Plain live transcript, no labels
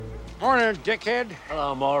Morning, dickhead.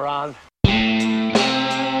 Hello, moron.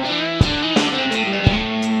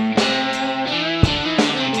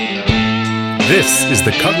 This is the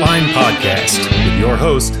Cutline Podcast with your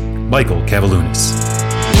host, Michael Kavaliunas.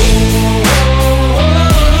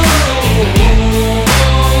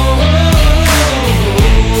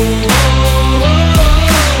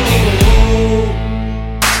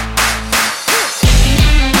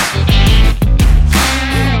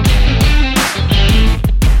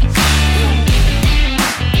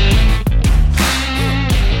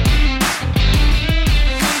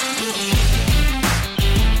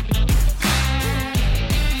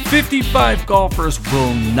 55 golfers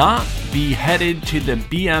will not be headed to the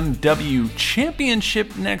BMW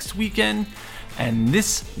Championship next weekend, and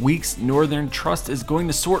this week's Northern Trust is going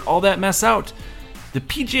to sort all that mess out. The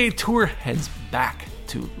PGA Tour heads back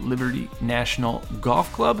to Liberty National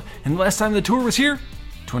Golf Club, and the last time the tour was here,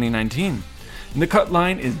 2019. And the Cut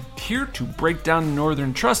Line is here to break down the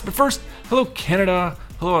Northern Trust, but first, hello Canada,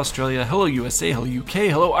 hello Australia, hello USA, hello UK,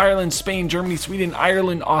 hello Ireland, Spain, Germany, Sweden,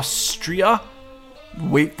 Ireland, Austria.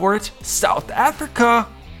 Wait for it, South Africa.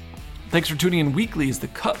 Thanks for tuning in weekly as the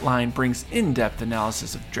Cut Line brings in-depth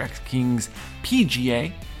analysis of DraftKings,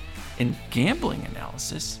 PGA, and gambling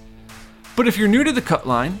analysis. But if you're new to the Cut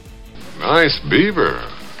Line... Nice beaver.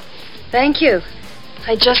 Thank you.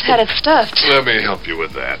 I just had it stuffed. Let me help you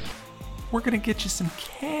with that. We're going to get you some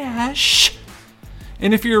cash.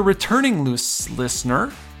 And if you're a returning loose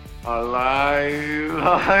listener...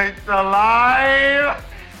 Alive! It's alive!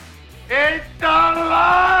 It's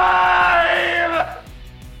alive!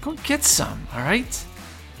 Go get some, all right?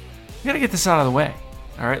 We got to get this out of the way.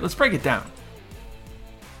 All right, let's break it down.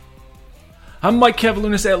 I'm Mike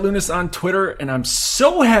Kavaliunas at Lunas on Twitter, and I'm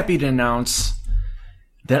so happy to announce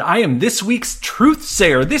that I am this week's truth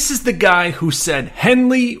sayer. This is the guy who said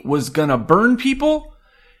Henley was going to burn people,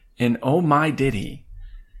 and oh my, did he.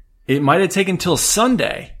 It might have taken till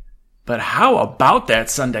Sunday, but how about that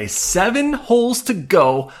Sunday? 7 holes to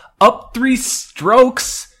go, up 3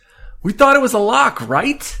 strokes. We thought it was a lock,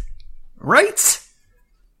 right? Right?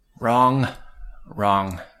 Wrong.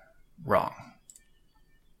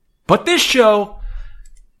 But this show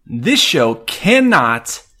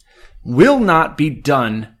will not be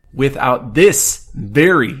done without this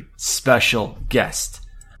very special guest.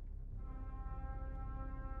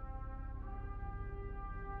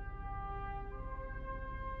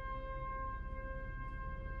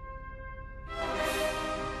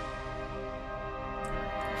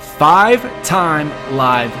 Five-time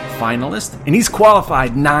live finalist, and he's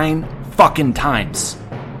qualified 9 fucking times.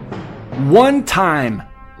 1-time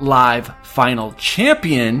live final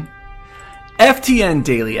champion, FTN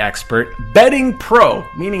Daily expert, betting pro,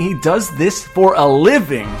 meaning he does this for a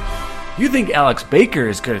living. You think Alex Baker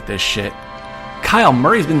is good at this shit? Kyle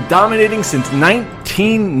Murray's been dominating since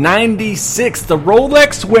 1996. The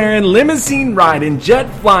Rolex wearing, limousine riding, jet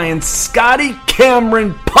flying, Scotty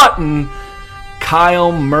Cameron putting.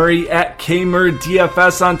 Kyle Murray at Kmur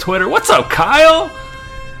DFS on Twitter. What's up, Kyle?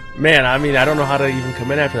 Man, I mean, I don't know how to even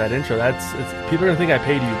come in after that intro. People are going to think I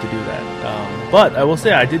paid you to do that. But I will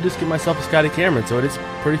say, I did just get myself a Scotty Cameron, so it is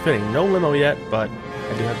pretty fitting. No limo yet, but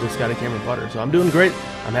I do have the Scotty Cameron putter. So I'm doing great.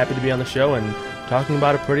 I'm happy to be on the show and talking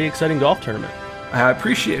about a pretty exciting golf tournament. I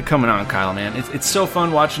appreciate it coming on, Kyle, man. It's so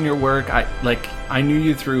fun watching your work. I knew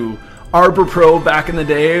you through Arbor Pro back in the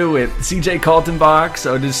day with CJ Kaltenbach,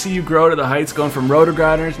 so to see you grow to the heights, going from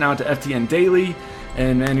Rotograders now to FTN Daily,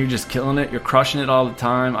 and man, you're just killing it. You're crushing it all the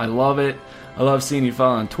time. I love it. I love seeing you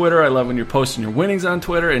follow on Twitter. I love when you're posting your winnings on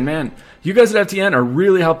Twitter, and man, you guys at FTN are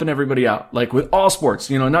really helping everybody out, like with all sports,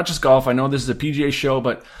 not just golf. I know this is a PGA show,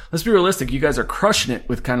 but let's be realistic. You guys are crushing it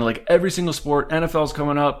with kind of like every single sport. NFL's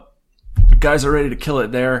coming up. You guys are ready to kill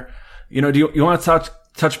it there. Do you want to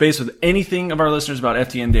touch base with anything of our listeners about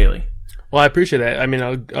FTN Daily? Well, I appreciate that. I mean,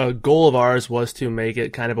 a goal of ours was to make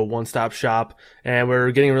it kind of a one-stop shop, and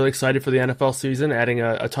we're getting really excited for the NFL season, adding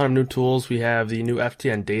a ton of new tools. We have the new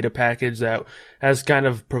FTN data package that has kind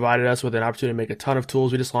of provided us with an opportunity to make a ton of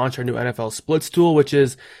tools. We just launched our new NFL splits tool, which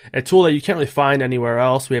is a tool that you can't really find anywhere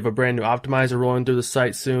else. We have a brand new optimizer rolling through the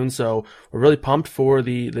site soon, so we're really pumped for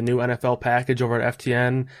the new NFL package over at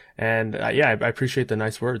FTN, and I appreciate the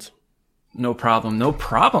nice words. No problem,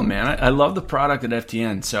 man. I love the product at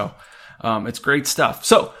FTN, so... it's great stuff.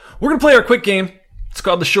 So we're going to play our quick game. It's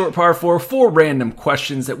called the Short Par 4. 4 random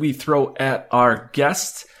questions that we throw at our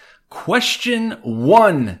guests. Question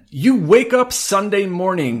 1. You wake up Sunday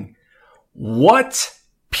morning. What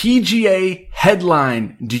PGA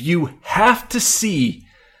headline do you have to see?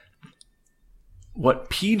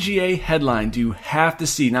 What PGA headline do you have to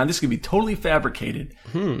see? Now, this could be totally fabricated.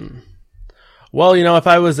 Well, if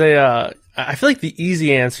I was I feel like the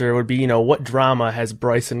easy answer would be, what drama has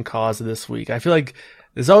Bryson caused this week? I feel like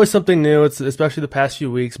there's always something new, especially the past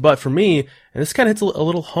few weeks. But for me, and this kind of hits a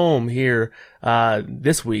little home here,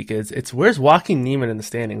 this week, it's where's Joaquin Niemann in the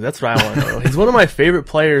standings? That's what I want to know. He's one of my favorite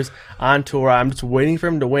players on tour. I'm just waiting for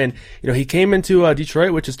him to win. He came into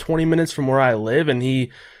Detroit, which is 20 minutes from where I live, and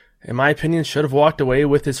he, in my opinion, should have walked away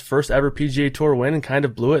with his first ever PGA Tour win and kind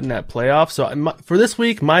of blew it in that playoff. So for this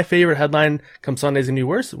week, my favorite headline come Sunday is going to be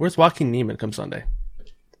where's Joaquin Niemann come Sunday?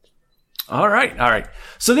 All right.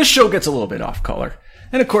 So this show gets a little bit off color.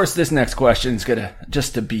 And of course, this next question is going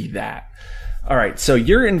to be that. All right. So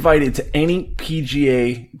you're invited to any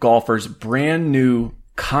PGA golfer's brand new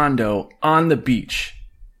condo on the beach.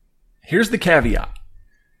 Here's the caveat.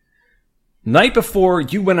 Night before,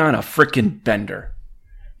 you went on a frickin' bender.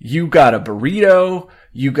 You got a burrito,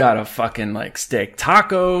 you got a fucking steak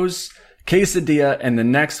tacos, quesadilla, and the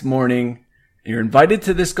next morning you're invited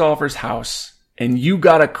to this golfer's house and you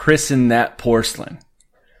gotta christen that porcelain.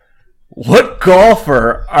 What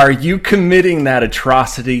golfer are you committing that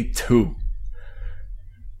atrocity to?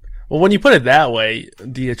 Well, when you put it that way,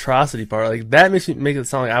 the atrocity part, that makes it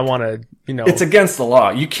sound like I want to, It's against the law.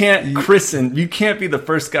 You can't christen, you can't be the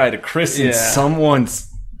first guy to christen someone's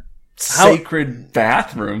sacred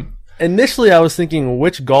bathroom. Initially, I was thinking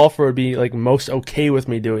which golfer would be most okay with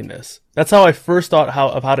me doing this. That's how I first thought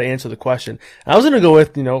of how to answer the question. And I was going to go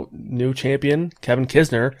with new champion Kevin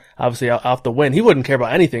Kisner, obviously off the win. He wouldn't care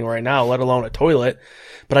about anything right now, let alone a toilet.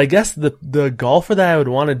 But I guess the golfer that I would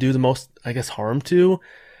want to do the most, harm to.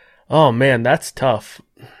 Oh man, that's tough.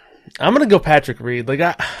 I'm going to go Patrick Reed.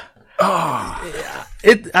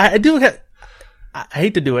 I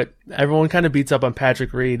hate to do it. Everyone kind of beats up on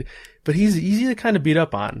Patrick Reed, but he's easy to kind of beat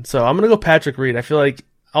up on. So I'm going to go Patrick Reed. I feel like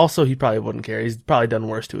also he probably wouldn't care. He's probably done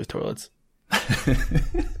worse to his toilets.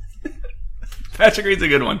 Patrick Reed's a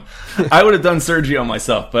good one. I would have done Sergio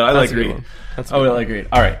myself, but I like Reed. I would like Reed.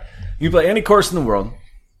 All right. You can play any course in the world.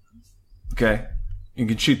 Okay. You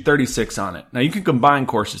can shoot 36 on it. Now you can combine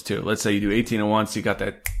courses too. Let's say you do 18 at once. You got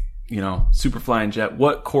that, super flying jet.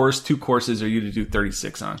 What two courses are you to do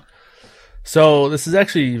 36 on? So this is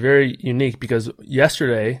actually very unique because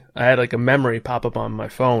yesterday I had a memory pop up on my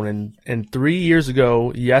phone and 3 years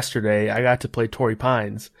ago yesterday I got to play Torrey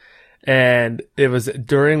Pines, and it was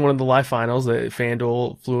during one of the live finals that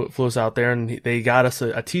FanDuel flew us out there and they got us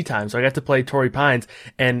a tee time. So I got to play Torrey Pines,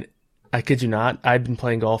 and I kid you not, I'd been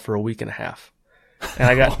playing golf for a week and a half, and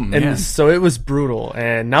I got, and so it was brutal.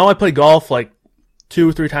 And now I play golf 2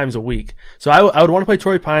 or 3 times a week. So I would want to play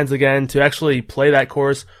Torrey Pines again to actually play that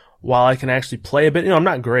course while I can actually play a bit. I'm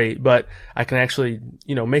not great, but I can actually,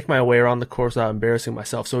 make my way around the course without embarrassing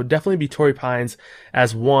myself. So it would definitely be Torrey Pines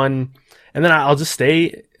as one. And then I'll just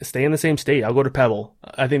stay in the same state. I'll go to Pebble.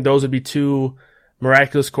 I think those would be 2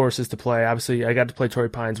 miraculous courses to play. Obviously, I got to play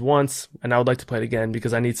Torrey Pines once, and I would like to play it again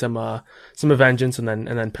because I need some vengeance and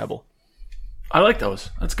then Pebble. I like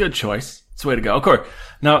those. That's a good choice. That's the way to go. Okay.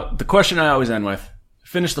 Now, the question I always end with,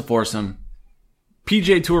 finish the foursome.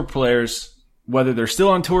 PGA Tour players, whether they're still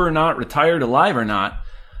on tour or not, retired, alive or not,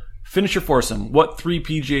 finish your foursome. What 3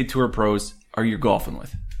 PGA Tour pros are you golfing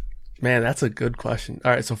with? Man, that's a good question.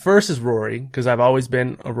 All right, so first is Rory, because I've always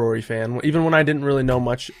been a Rory fan. Even when I didn't really know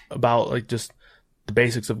much about just the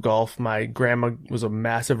basics of golf, my grandma was a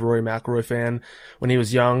massive Rory McIlroy fan when he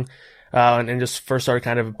was young, and just first started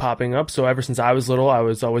kind of popping up. So ever since I was little, I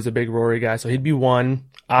was always a big Rory guy. So he'd be 1.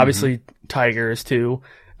 Obviously, Tiger is 2.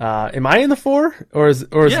 Am I in the 4? Or is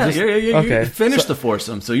yeah, this... yeah. Okay. You finished the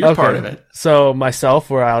foursome, so you're part of it. So myself,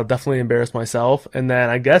 where I'll definitely embarrass myself. And then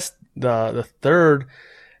I guess the third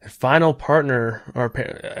final partner, or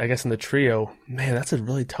I guess in the trio, man, that's a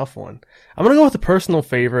really tough one. I'm going to go with a personal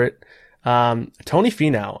favorite, Tony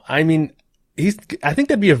Finau. I mean, I think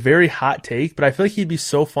that'd be a very hot take, but I feel like he'd be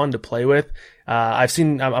so fun to play with.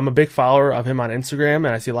 I'm a big follower of him on Instagram, and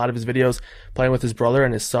I see a lot of his videos playing with his brother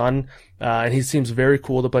and his son, and he seems very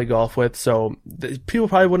cool to play golf with. So people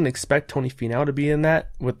probably wouldn't expect Tony Finau to be in that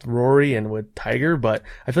with Rory and with Tiger, but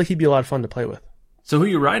I feel like he'd be a lot of fun to play with. So who are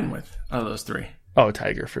you riding with out of those 3? Oh,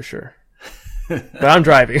 Tiger for sure. But I'm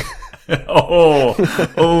driving. Oh,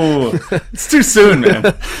 it's too soon, man.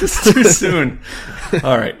 It's too soon.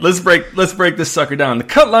 All right, let's break this sucker down. The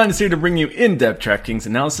Cut Line is here to bring you in-depth DraftKings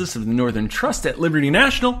analysis of the Northern Trust at Liberty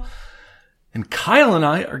National, and Kyle and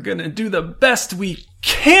I are going to do the best we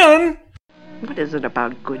can. What is it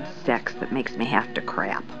about good sex that makes me have to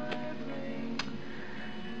crap?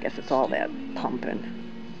 Guess it's all that pump and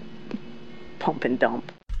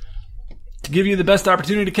dump. To give you the best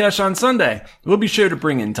opportunity to cash on Sunday, we'll be sure to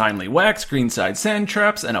bring in timely wax, greenside sand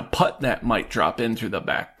traps, and a putt that might drop in through the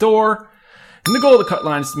back door. And the goal of the Cut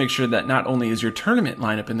Line is to make sure that not only is your tournament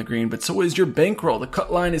lineup in the green, but so is your bankroll. The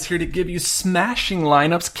Cut Line is here to give you smashing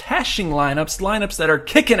lineups, cashing lineups, lineups that are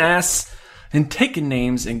kicking ass and taking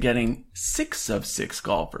names and getting 6 of 6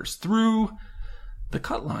 golfers through the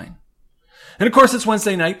Cut Line. And of course, it's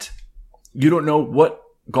Wednesday night. You don't know what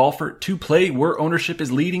golfer to play, where ownership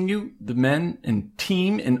is leading you. The men and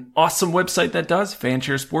team, an awesome website that does,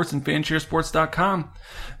 Fanshare Sports and fansharesports.com.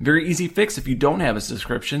 Very easy fix if you don't have a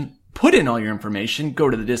subscription. Put in all your information, go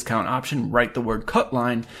to the discount option, write the word Cut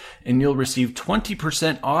Line, and you'll receive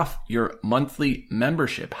 20% off your monthly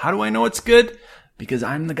membership. How do I know it's good? Because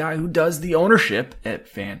I'm the guy who does the ownership at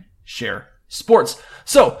Fanshare Sports.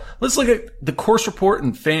 So let's look at the course report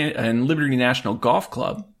and Liberty National Golf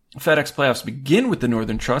Club. FedEx playoffs begin with the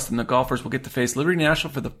Northern Trust, and the golfers will get to face Liberty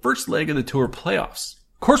National for the first leg of the tour playoffs.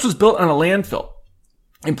 The course was built on a landfill.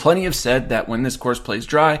 And plenty have said that when this course plays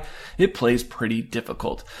dry, it plays pretty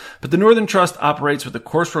difficult. But the Northern Trust operates with a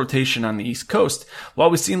course rotation on the East Coast.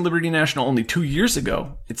 While we've seen Liberty National only 2 years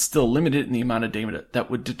ago, it's still limited in the amount of data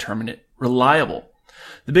that would determine it reliable.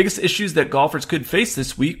 The biggest issues that golfers could face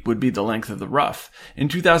this week would be the length of the rough. In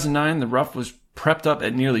 2009, the rough was prepped up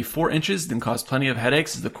at nearly 4 inches and caused plenty of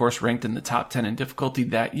headaches as the course ranked in the top 10 in difficulty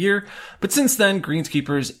that year. But since then,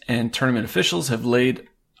 greenskeepers and tournament officials have laid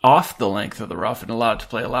off the length of the rough and allowed it to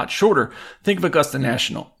play a lot shorter. Think of Augusta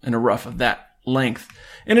National in a rough of that length.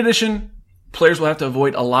 In addition, players will have to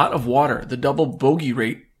avoid a lot of water. The double bogey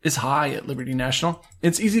rate is high at Liberty National.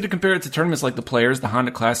 It's easy to compare it to tournaments like the Players, the Honda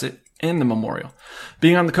Classic, and the Memorial.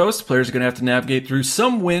 Being on the coast, players are going to have to navigate through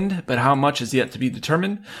some wind, but how much is yet to be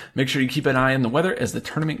determined. Make sure you keep an eye on the weather as the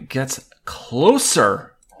tournament gets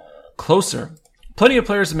closer. Plenty of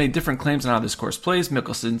players have made different claims on how this course plays.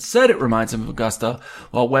 Mickelson said it reminds him of Augusta,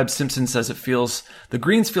 while Webb Simpson says the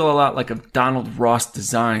greens feel a lot like a Donald Ross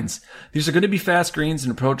designs. These are going to be fast greens,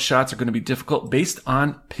 and approach shots are going to be difficult based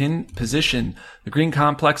on pin position. The green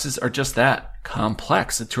complexes are just that,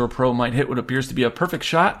 complex. A tour pro might hit what appears to be a perfect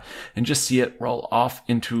shot and just see it roll off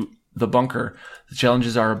into the bunker. The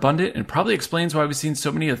challenges are abundant and probably explains why we've seen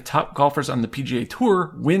so many of the top golfers on the PGA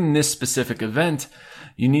Tour win this specific event.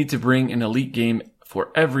 You need to bring an elite game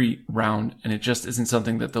for every round, and it just isn't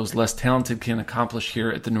something that those less talented can accomplish here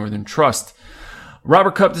at the Northern Trust.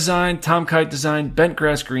 Robert Cup design, Tom Kite design, bent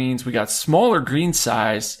grass greens. We got smaller green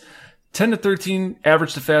size, 10 to 13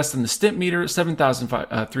 average to fast in the stimp meter,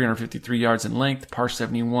 7,353 yards in length, par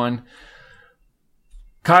 71.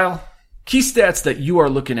 Kyle, key stats that you are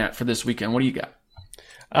looking at for this weekend. What do you got?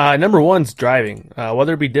 Number one's driving.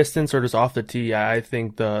 Whether it be distance or just off the tee, I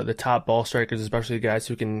think the top ball strikers, especially the guys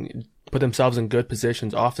who can put themselves in good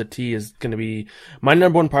positions off the tee, is going to be my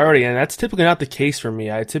number one priority, and that's typically not the case for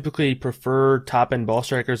me. I typically prefer top-end ball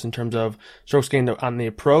strikers in terms of strokes gained on the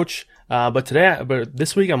approach, but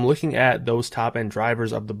this week I'm looking at those top-end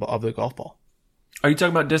drivers of the golf ball. Are you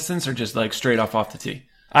talking about distance or just like straight off the tee?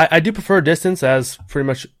 I do prefer distance as pretty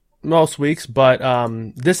much most weeks, but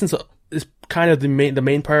distance is kind of the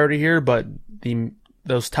main priority here, but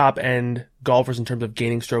those top end golfers in terms of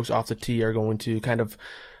gaining strokes off the tee are going to kind of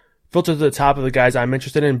filter to the top of the guys I'm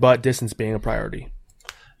interested in, but distance being a priority.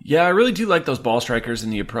 Yeah, I really do like those ball strikers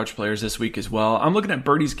and the approach players this week as well. I'm looking at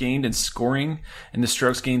birdies gained and scoring and the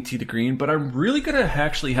strokes gained tee to green, but I'm really going to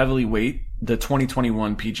actually heavily weight the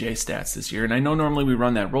 2021 PGA stats this year. And I know normally we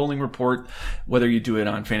run that rolling report, whether you do it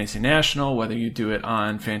on Fantasy National, whether you do it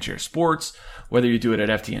on Fanshare Sports, whether you do it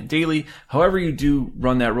at FTN Daily, however you do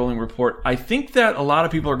run that rolling report. I think that a lot of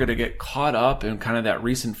people are going to get caught up in kind of that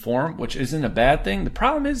recent form, which isn't a bad thing. The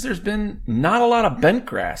problem is there's been not a lot of bent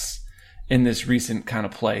grass in this recent kind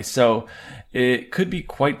of play. So it could be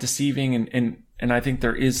quite deceiving. And I think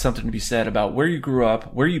there is something to be said about where you grew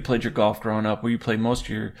up, where you played your golf growing up, where you played most of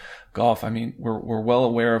your golf. I mean, we're well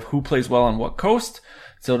aware of who plays well on what coast.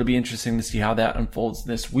 So it'll be interesting to see how that unfolds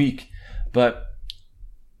this week. But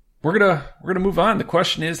we're gonna move on. The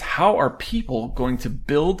question is, how are people going to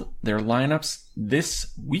build their lineups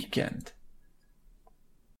this weekend?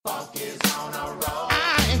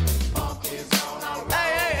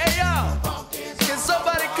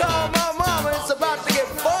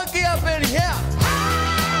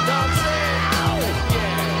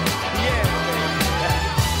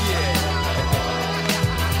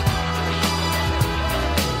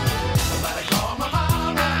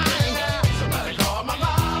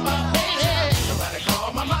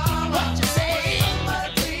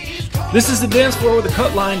 This is the dance floor where the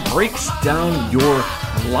Cut Line breaks down your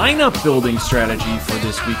lineup building strategy for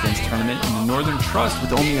this weekend's tournament in the Northern Trust.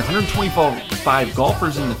 With only 125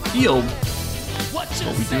 golfers in the field,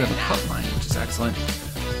 but we do have a cut line, which is excellent.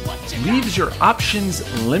 Leaves your options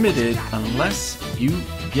limited unless you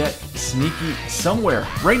get sneaky somewhere.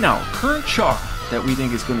 Right now, current chalk that we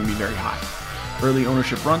think is going to be very high. Early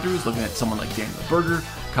ownership run-throughs, looking at someone like Daniel Berger,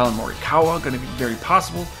 Colin Morikawa, going to be very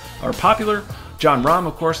popular. John Rahm,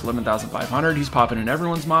 of course, 11,500. He's popping in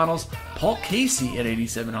everyone's models. Paul Casey at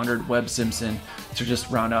 8,700. Webb Simpson to just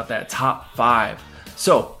round out that top 5.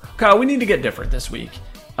 So, Kyle, we need to get different this week.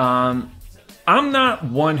 I'm not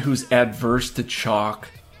one who's adverse to chalk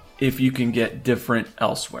if you can get different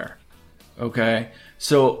elsewhere. Okay?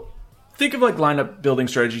 So, think of like lineup building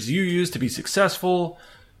strategies you use to be successful.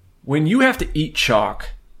 When you have to eat chalk,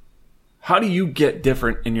 how do you get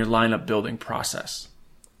different in your lineup building process?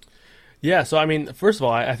 Yeah, so I mean, first of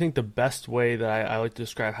all, I think the best way that I like to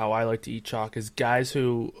describe how I like to eat chalk is guys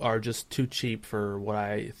who are just too cheap for what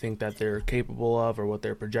I think that they're capable of or what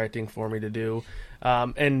they're projecting for me to do.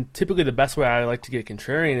 And typically the best way I like to get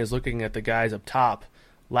contrarian is looking at the guys up top.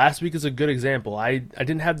 Last week is a good example. I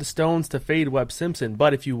didn't have the stones to fade Webb Simpson,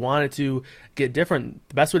 but if you wanted to get different,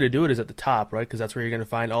 the best way to do it is at the top, right? Because that's where you're going to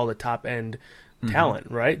find all the top-end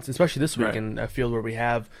talent, right? Especially this week in a field where we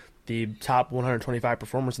have the top 125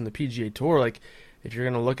 performers in the PGA Tour. Like, if you're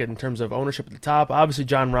going to look at in terms of ownership at the top, obviously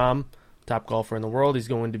John Rahm, top golfer in the world, he's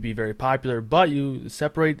going to be very popular, but you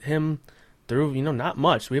separate him through, not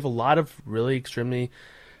much. We have a lot of really extremely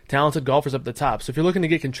talented golfers up at the top. So if you're looking to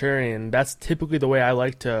get contrarian, that's typically the way I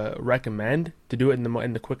like to recommend to do it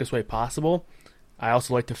in the quickest way possible. I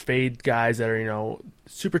also like to fade guys that are,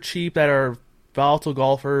 super cheap, that are volatile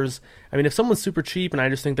golfers. I mean, if someone's super cheap and I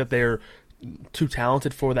just think that they're too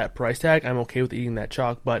talented for that price tag, I'm okay with eating that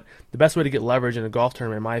chalk. But the best way to get leverage in a golf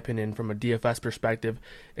tournament, in my opinion, from a DFS perspective,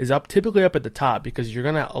 is typically up at the top, because you're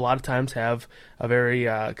going to a lot of times have a very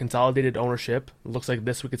consolidated ownership. It looks like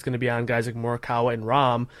this week it's going to be on guys like Morikawa and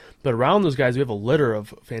Rahm, but around those guys we have a litter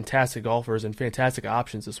of fantastic golfers and fantastic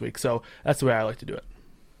options this week. So that's the way I like to do it.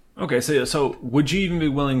 Okay, so would you even be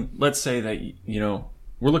willing, let's say that,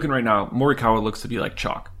 we're looking right now, Morikawa looks to be like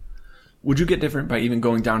chalk. Would you get different by even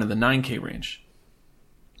going down to the 9K range?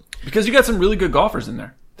 Because you got some really good golfers in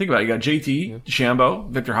there. Think about it. You got JT, DeChambeau,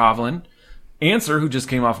 Victor Hovland, Answer, who just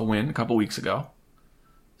came off a win a couple weeks ago,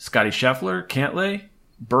 Scotty Scheffler, Cantlay,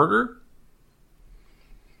 Berger.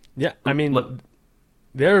 Yeah, I mean,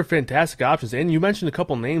 they're fantastic options. And you mentioned a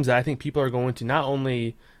couple names that I think people are going to not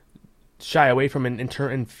only shy away from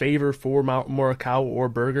in favor for Morikawa or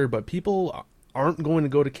Berger, but people aren't going to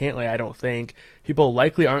go to Cantlay, I don't think. People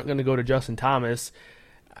likely aren't going to go to Justin Thomas.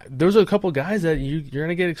 Those are a couple guys that you're going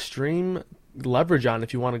to get extreme leverage on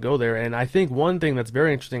if you want to go there. And I think one thing that's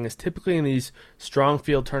very interesting is typically in these strong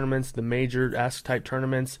field tournaments, the major-esque type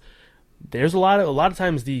tournaments, there's a lot of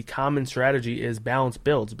times the common strategy is balanced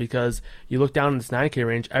builds, because you look down in this 9K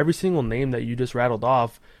range, every single name that you just rattled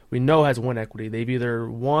off we know has win equity. They've either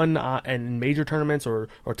won in major tournaments or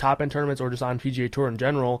top-end tournaments or just on PGA Tour in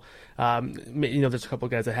general. There's a couple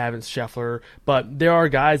of guys that haven't, Scheffler, but there are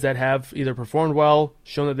guys that have either performed well,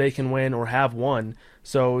 shown that they can win, or have won.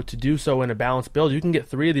 So to do so in a balanced build, you can get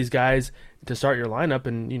 3 of these guys to start your lineup,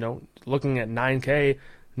 and, looking at 9K,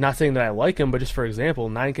 not saying that I like him, but just for example,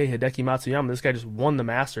 9K Hideki Matsuyama, this guy just won the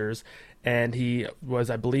Masters, and he was,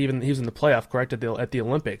 I believe, he was in the playoff, correct, at the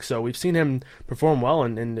Olympics. So we've seen him perform well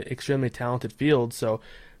in extremely talented fields. So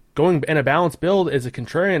going in a balanced build is a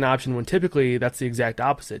contrarian option when typically that's the exact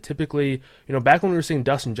opposite. Typically, back when we were seeing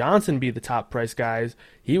Dustin Johnson be the top price guys,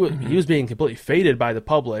 he was being completely faded by the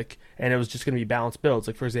public, and it was just going to be balanced builds.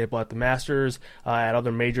 Like, for example, at the Masters, at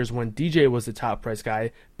other majors, when DJ was the top price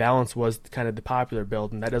guy, balance was kind of the popular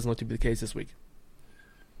build, and that doesn't look to be the case this week.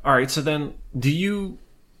 All right, so then do you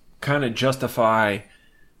kind of justify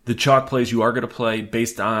the chalk plays you are going to play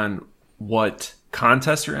based on what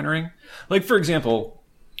contest you're entering? Like, for example,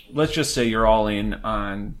 let's just say you're all in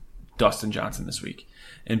on Dustin Johnson this week,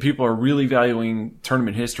 and people are really valuing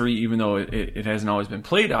tournament history, even though it hasn't always been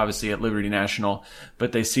played, obviously, at Liberty National,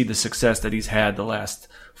 but they see the success that he's had the last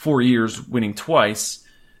 4 years, winning twice.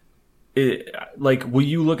 Will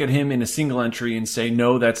you look at him in a single entry and say,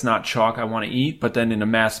 no, that's not chalk, I want to eat, but then in a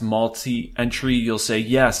mass multi-entry, you'll say,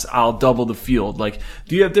 yes, I'll double the field?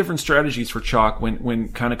 Do you have different strategies for chalk when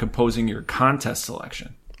kind of composing your contest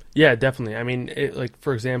selection? Yeah, definitely. I mean,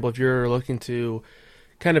 for example, if you're looking to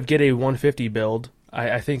kind of get a 150 build,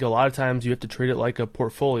 I think a lot of times you have to treat it like a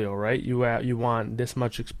portfolio, right? You want this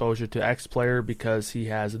much exposure to X player because he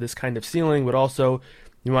has this kind of ceiling, but also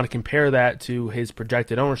you want to compare that to his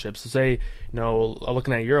projected ownership. So say,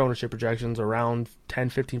 looking at your ownership projections around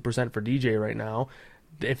 10-15% for DJ right now,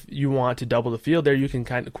 if you want to double the field there, you can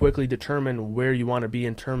kind of quickly determine where you want to be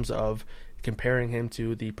in terms of comparing him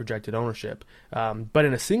to the projected ownership. But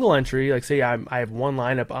in a single entry, like say I have one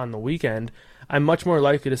lineup on the weekend, I'm much more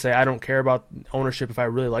likely to say I don't care about ownership if I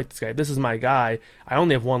really like this guy. If this is my guy, I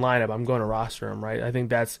only have one lineup, I'm going to roster him, right? I think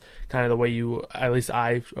that's kind of the way at least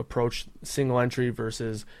I approach single entry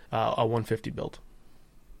versus a 150 build.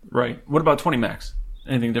 Right. What about 20 max?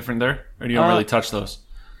 Anything different there? Or do you don't really touch those?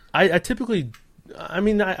 I typically, I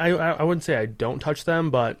wouldn't say I don't touch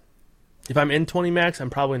them, but if I'm in 20 max, I'm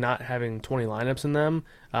probably not having 20 lineups in them.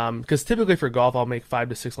 Because typically for golf, I'll make 5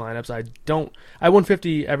 to 6 lineups. I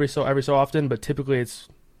 150 every so often, but typically it's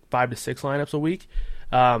 5 to 6 lineups a week.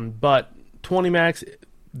 But 20 max,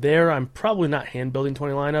 there I'm probably not hand building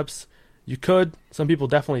 20 lineups. You could, some people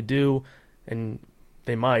definitely do, and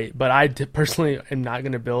they might, but I personally am not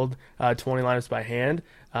going to build 20 lineups by hand.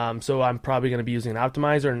 So I'm probably going to be using an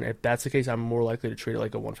optimizer, and if that's the case, I'm more likely to treat it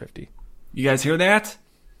like a 150. You guys hear that?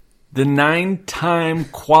 The 9-time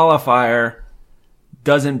qualifier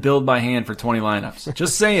doesn't build by hand for 20 lineups.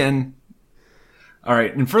 Just saying. All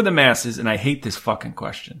right, and for the masses, and I hate this fucking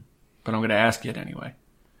question, but I'm going to ask it anyway.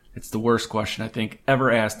 It's the worst question I think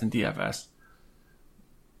ever asked in DFS.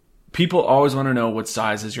 People always want to know what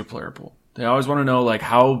size is your player pool. They always want to know, like,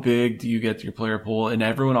 how big do you get your player pool? And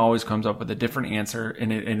everyone always comes up with a different answer,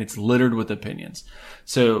 and it's littered with opinions.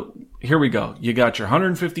 So here we go. You got your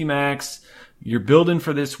 150 max. You're building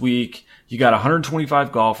for this week. You got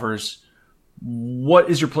 125 golfers. What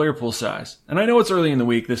is your player pool size? And I know it's early in the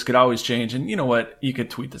week. This could always change. And you know what? You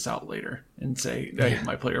could tweet this out later and say, hey,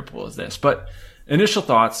 my player pool is this. But initial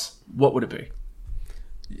thoughts, what would it be?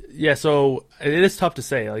 Yeah, so it is tough to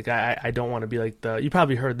say. Like, I don't want to be like you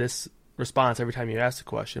probably heard this response every time you ask the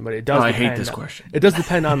question, but it does. I hate this question. It does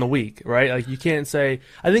depend on the week, right? Like, you can't say.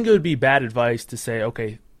 I think it would be bad advice to say,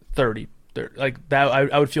 okay, 30. Like that,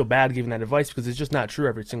 I would feel bad giving that advice because it's just not true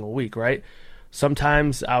every single week, right?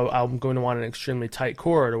 Sometimes I'm going to want an extremely tight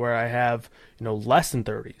core to where I have less than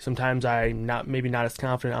 30. Sometimes I'm maybe not as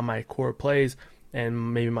confident on my core plays,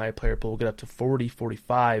 and maybe my player pool will get up to 40,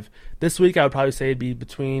 45. This week I would probably say it'd be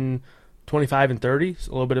between 25 and 30.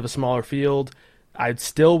 So a little bit of a smaller field. I'd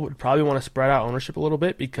still would probably want to spread out ownership a little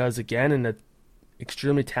bit because, again, in an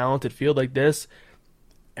extremely talented field like this,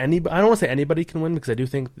 I don't want to say anybody can win because I do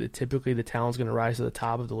think that typically the talent's going to rise to the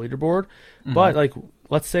top of the leaderboard. Mm-hmm. But, like,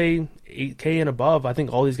 let's say 8K and above, I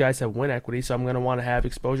think all these guys have win equity, so I'm going to want to have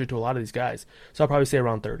exposure to a lot of these guys. So I'll probably say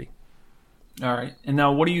around 30. All right. And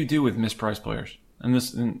now what do you do with mispriced players? And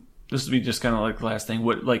this would be just kind of like the last thing.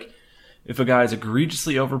 What, like, if a guy is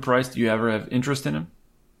egregiously overpriced, do you ever have interest in him?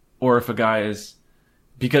 Or if a guy is...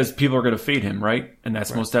 Because people are going to fade him, right? And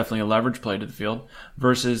that's most definitely a leverage play to the field.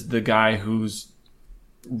 Versus the guy who's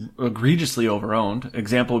egregiously overowned.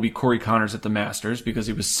 Example would be Corey Connors at the Masters because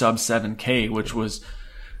he was sub 7K, which was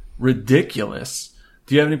ridiculous.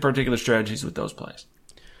 Do you have any particular strategies with those plays?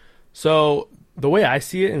 So the way I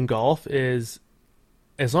see it in golf is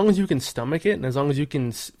as long as you can stomach it and as long as you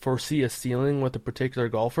can foresee a ceiling with a particular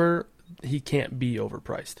golfer, he can't be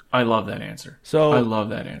overpriced. I love that answer.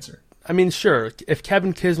 I mean, sure, if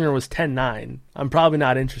Kevin Kisner was 10-9, I'm probably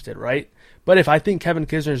not interested, right? But if I think Kevin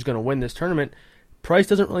Kisner is going to win this tournament, price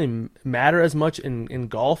doesn't really matter as much in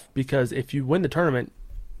golf because if you win the tournament,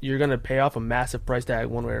 you're going to pay off a massive price tag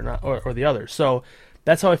one way or the other. So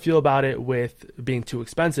that's how I feel about it with being too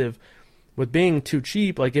expensive. With being too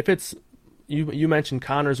cheap, like if it's, you mentioned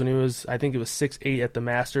Connors when he was, I think it was 6'8" at the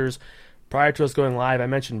Masters. Prior to us going live, I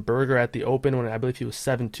mentioned Berger at the Open when I believe he was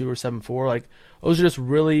 7'2" or 7'4". Like, those are just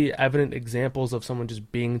really evident examples of someone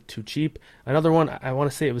just being too cheap. Another one, I want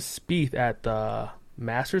to say it was Spieth at the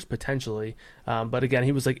Masters, potentially. But again,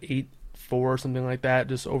 he was like 8'4" or something like that.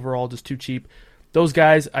 Just overall, just too cheap. Those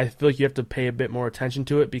guys, I feel like you have to pay a bit more attention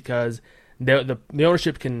to it because the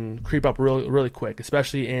ownership can creep up really, really quick,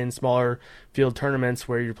 especially in smaller field tournaments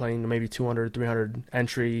where you're playing maybe 200, 300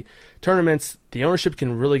 entry tournaments. The ownership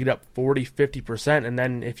can really get up 40, 50%, and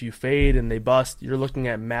then if you fade and they bust, you're looking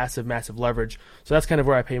at massive, massive leverage. So that's kind of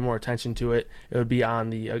where I pay more attention to it. It would be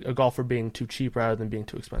on a golfer being too cheap rather than being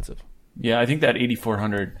too expensive. Yeah, I think that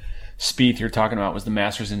 8,400 Spieth you're talking about was the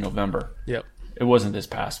Masters in November. Yep. It wasn't this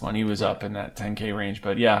past one. He was up in that 10K range.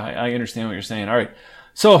 But yeah, I understand what you're saying. All right.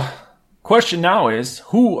 So question now is,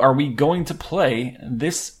 who are we going to play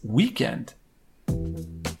this weekend?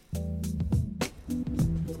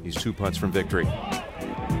 He's 2 putts from victory.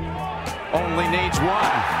 Only needs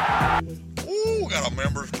one. Ooh, got a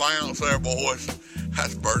member's bounce there, boys.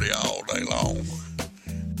 That's birdie all day long.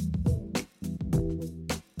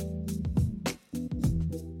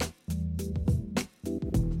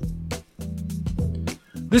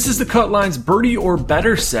 This is the Cut Line's Birdie or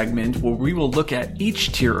Better segment where we will look at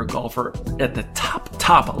each tier of golfer at the top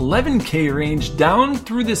 11K range down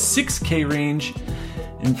through the 6K range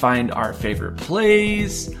and find our favorite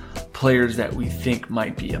plays, players that we think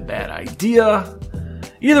might be a bad idea.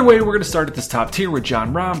 Either way, we're going to start at this top tier with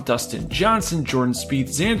Jon Rahm, Dustin Johnson, Jordan Spieth,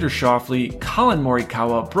 Xander Schauffele, Colin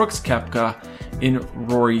Morikawa, Brooks Koepka, and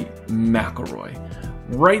Rory McIlroy.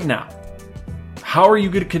 Right now, how are you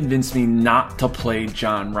going to convince me not to play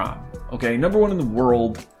Jon Rahm? Okay, number one in the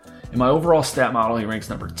world. In my overall stat model, he ranks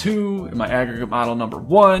number 2. In my aggregate model, number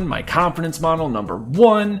 1. My confidence model, number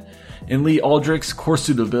 1. In Lee Aldrich's course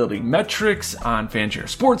suitability metrics on Fanshare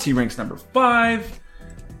Sports, he ranks number 5.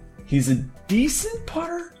 He's a decent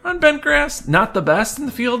putter on bent grass. Not the best in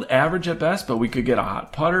the field, average at best, but we could get a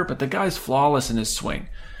hot putter. But the guy's flawless in his swing.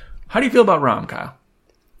 How do you feel about Rahm, Kyle?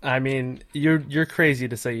 I mean, you're crazy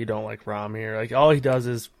to say you don't like Rahm here. Like, all he does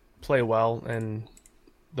is play well, and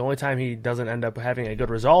the only time he doesn't end up having a good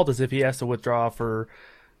result is if he has to withdraw for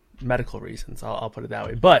medical reasons. I'll put it that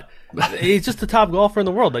way. But he's just the top golfer in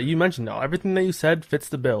the world that you mentioned. Though everything that you said fits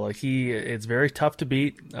the bill. Like, it's very tough to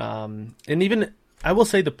beat. And even I will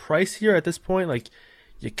say the price here at this point, like,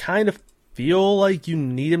 you kind of feel like you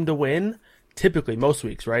need him to win. Typically, most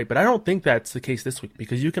weeks, right? But I don't think that's the case this week,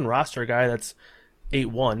 because you can roster a guy that's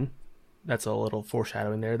 8-1. That's a little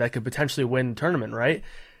foreshadowing there. That could potentially win the tournament, right?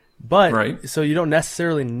 But right. So you don't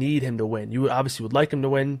necessarily need him to win. You obviously would like him to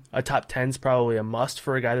win. A top 10 is probably a must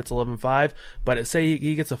for a guy that's 11-5. But say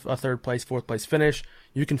he gets a third place, fourth place finish,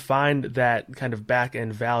 you can find that kind of back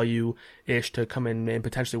end value ish to come in and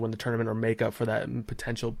potentially win the tournament or make up for that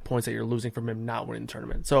potential points that you're losing from him not winning the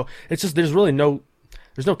tournament. So it's just there's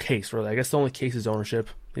no case really. I guess the only case is ownership.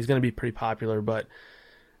 He's going to be pretty popular, but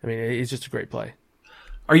I mean, he's just a great play.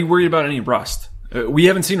 Are you worried about any rust? We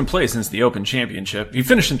haven't seen him play since the Open Championship. He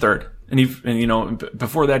finished in third, and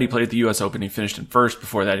before that he played at the U.S. Open. He finished in first.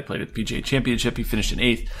 Before that he played at the PGA Championship. He finished in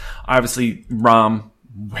 8th. Obviously, Rahm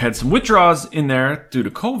had some withdrawals in there due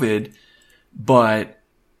to COVID, but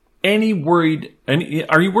are you worried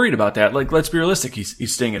about that? Like, let's be realistic.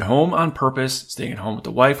 He's staying at home on purpose, staying at home with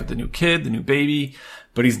the wife, with the new kid, the new baby,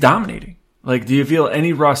 but he's dominating. Like, do you feel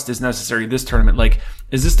any rust is necessary this tournament? Like,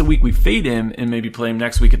 is this the week we fade him and maybe play him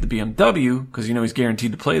next week at the BMW because he's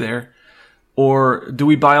guaranteed to play there? Or do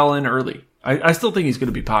we buy all in early? I still think he's going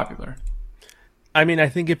to be popular. I mean, I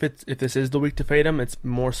think if this is the week to fade him, it's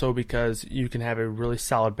more so because you can have a really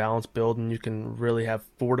solid balance build and you can really have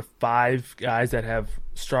 4 to 5 guys that have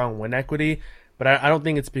strong win equity. But I don't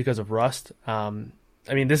think it's because of rust.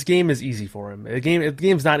 I mean, this game is easy for him. The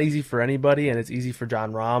game's not easy for anybody, and it's easy for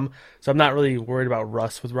Jon Rahm. So I'm not really worried about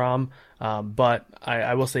rust with Rahm. But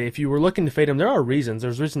I will say, if you were looking to fade him, there are reasons.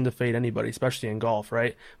 There's reason to fade anybody, especially in golf,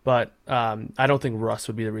 right? But I don't think rust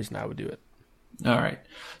would be the reason I would do it. All right.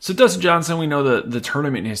 So Dustin Johnson, we know the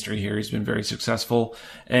tournament history here. He's been very successful,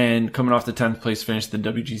 and coming off the 10th place finish at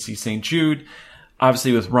the WGC St. Jude,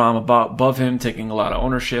 obviously with Rahm above him, taking a lot of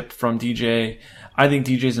ownership from DJ. I think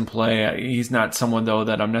DJ's in play. He's not someone, though,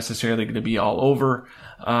 that I'm necessarily going to be all over.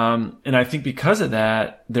 And I think because of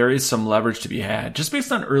that, there is some leverage to be had. Just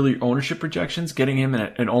based on early ownership projections, getting him in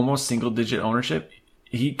an almost single-digit ownership,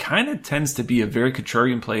 he kind of tends to be a very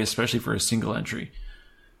contrarian play, especially for a single entry.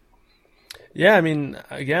 Yeah, I mean,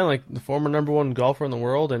 again, like the former number 1 golfer in the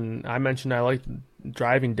world, and I mentioned I like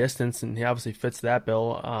driving distance, and he obviously fits that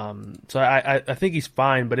bill. So I think he's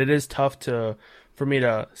fine, but it is tough for me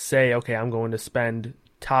to say, okay, I'm going to spend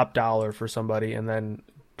top dollar for somebody and then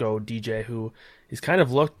go DJ, who he's kind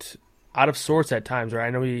of looked out of sorts at times, right? I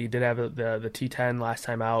know he did have the T10 last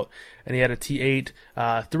time out, and he had a T8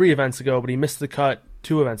 3 events ago, but he missed the cut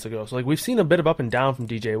 2 events ago. So like we've seen a bit of up and down from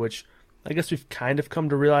DJ, which I guess we've kind of come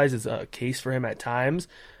to realize is a case for him at times.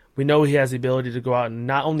 We know he has the ability to go out and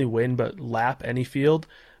not only win, but lap any field.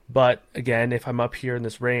 But again, if I'm up here in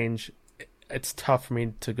this range, it's tough for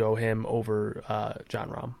me to go him over Jon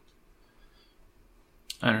Rahm.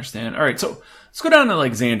 I understand. All right, so let's go down to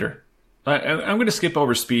like Xander. I'm going to skip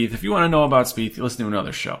over Spieth. If you want to know about Spieth, listen to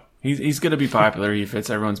another show. He's going to be popular. He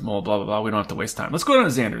fits everyone's mold. Blah blah blah. We don't have to waste time. Let's go down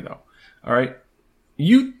to Xander though. All right,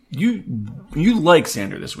 you like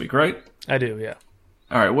Xander this week, right? I do, yeah.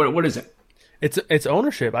 All right, what is it? It's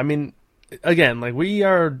ownership. I mean, again, like we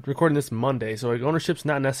are recording this Monday, so like ownership's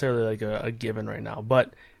not necessarily like a given right now,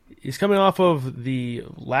 but he's coming off of the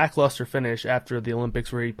lackluster finish after the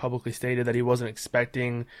Olympics, where he publicly stated that he wasn't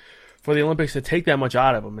expecting for the Olympics to take that much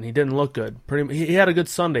out of him, and he didn't look good. He had a good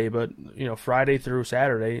Sunday, but Friday through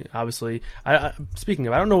Saturday, obviously. Speaking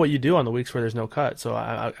of, I don't know what you do on the weeks where there's no cut, so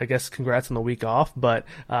I guess congrats on the week off. But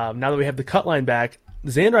now that we have the cut line back,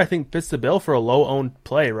 Xander I think fits the bill for a low-owned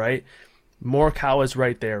play, right? Morikawa's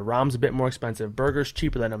right there. Rahm's a bit more expensive. Berger's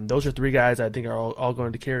cheaper than him. Those are 3 guys I think are all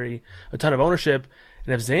going to carry a ton of ownership.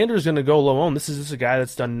 And if Xander's going to go low-owned, this is just a guy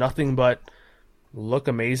that's done nothing but look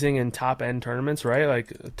amazing in top end tournaments, right?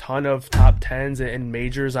 Like a ton of top tens and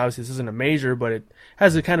majors. Obviously, this isn't a major, but it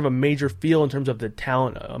has a kind of a major feel in terms of the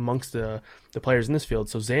talent amongst the players in this field.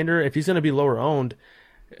 So Xander, if he's going to be lower owned,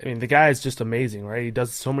 I mean, the guy is just amazing, right? He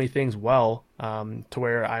does so many things well, to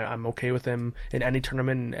where I'm okay with him in any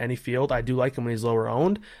tournament, in any field. I do like him when he's lower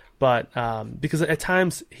owned, but because at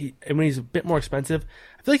times when he's a bit more expensive,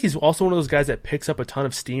 I feel like he's also one of those guys that picks up a ton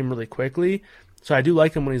of steam really quickly. So I do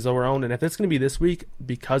like him when he's lower owned, and if it's going to be this week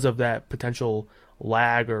because of that potential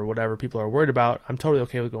lag or whatever people are worried about, I'm totally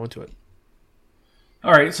okay with going to it.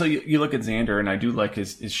 All right, so you look at Xander, and I do like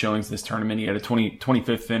his showings this tournament. He had a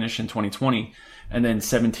 25th finish in 2020, and then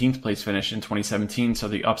 17th place finish in 2017, so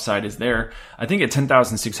the upside is there. I think at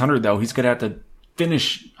 10,600, though, he's going to have to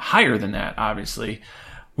finish higher than that, obviously.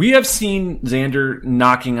 We have seen Xander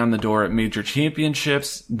knocking on the door at major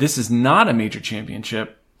championships. This is not a major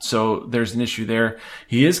championship, so there's an issue there.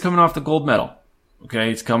 He is coming off the gold medal. Okay,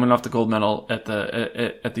 he's coming off the gold medal at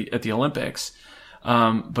the Olympics.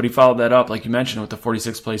 But he followed that up, like you mentioned, with the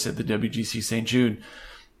 46th place at the WGC St. Jude.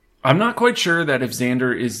 I'm not quite sure that if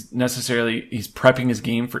Xander is necessarily, he's prepping his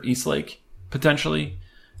game for Eastlake, potentially,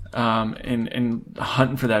 and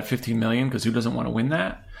hunting for that 15 million, because who doesn't want to win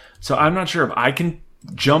that? So I'm not sure if I can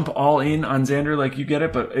jump all in on Xander like you get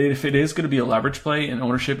it, but if it is going to be a leverage play and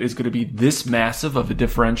ownership is going to be this massive of a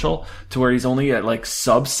differential to where he's only at like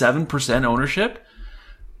sub 7% ownership,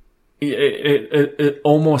 it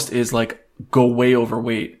almost is like go way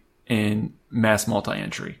overweight in mass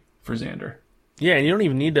multi-entry for Xander. Yeah, and you don't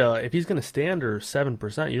even need to, if he's going to stay under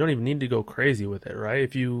 7%, you don't even need to go crazy with it, right?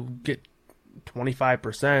 If you get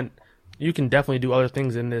 25%, you can definitely do other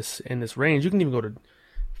things in this range. You can even go to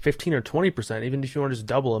 15 or 20%, even if you want to just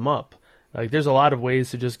double him up. Like, there's a lot of ways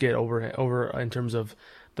to just get over in terms of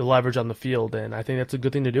the leverage on the field, and I think that's a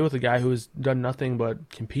good thing to do with a guy who has done nothing but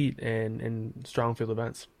compete in strong field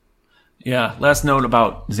events. Yeah, last note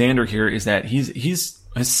about Xander here is that he's his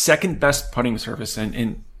second best putting surface,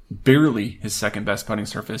 and barely his second best putting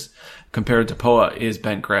surface compared to POA is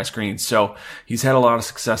bent grass greens. So he's had a lot of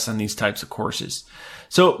success on these types of courses.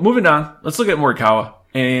 So moving on, let's look at Morikawa.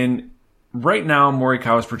 And right now,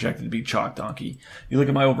 Morikawa is projected to be chalk donkey. You look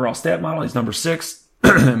at my overall stat model, he's number 6.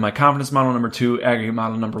 My confidence model, number 2. Aggregate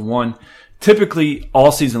model, number 1. Typically,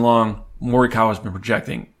 all season long, Morikawa has been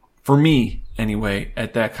projecting, for me anyway,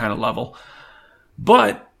 at that kind of level.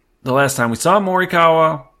 But the last time we saw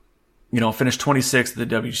Morikawa, finished 26th at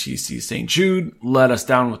the WGC St. Jude, let us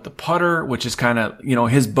down with the putter, which is kind of,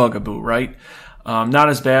 his bugaboo, right? Not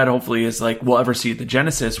as bad, hopefully, as like we'll ever see at the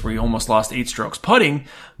Genesis, where he almost lost 8 strokes putting.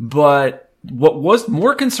 But what was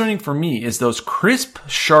more concerning for me is those crisp,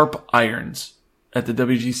 sharp irons at the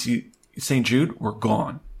WGC St. Jude were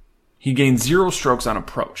gone. He gained 0 strokes on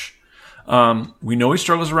approach. We know he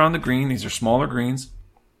struggles around the green. These are smaller greens.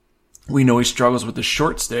 We know he struggles with the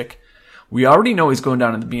short stick. We already know he's going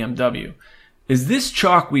down to the BMW. Is this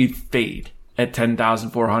chalkweed fade at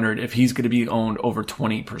 10,400 if he's going to be owned over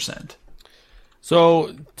 20%?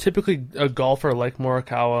 So typically a golfer like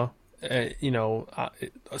Morikawa,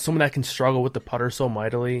 someone that can struggle with the putter so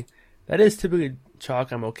mightily, that is typically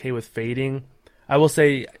chalk I'm okay with fading. I will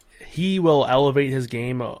say he will elevate his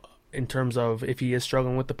game in terms of if he is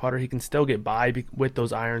struggling with the putter, he can still get by with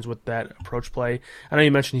those irons with that approach play. I know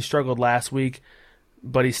you mentioned he struggled last week,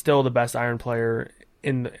 but he's still the best iron player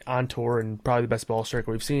on tour and probably the best ball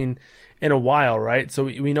striker we've seen in a while, right? So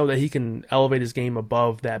we know that he can elevate his game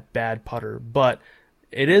above that bad putter, but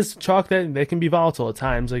it is chalk that can be volatile at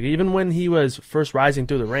times. Like even when he was first rising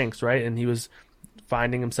through the ranks, right, and he was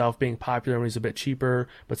finding himself being popular when he's a bit cheaper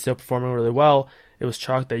but still performing really well, it was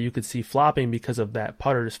chalk that you could see flopping because of that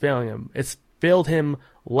putter just failing him. It's failed him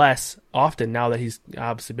less often now that he's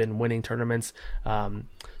obviously been winning tournaments.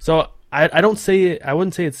 So I wouldn't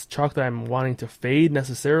say it's chalk that I'm wanting to fade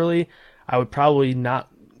necessarily. I would probably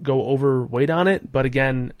not go overweight on it, but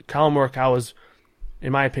again, Collin Morikawa is,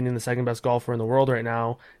 in my opinion, the second best golfer in the world right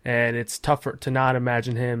now, and it's tougher to not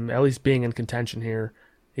imagine him at least being in contention here.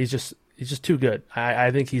 He's just too good.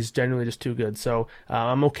 I think he's genuinely just too good. So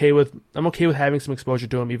I'm okay with having some exposure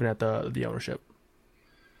to him even at the ownership.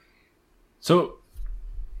 So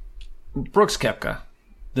Brooks Koepka.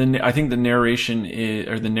 I think the narration is,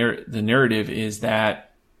 or the narrative is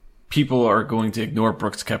that people are going to ignore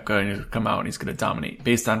Brooks Koepka and he'll come out and he's going to dominate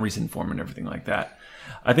based on recent form and everything like that.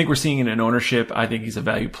 I think we're seeing it in ownership. I think he's a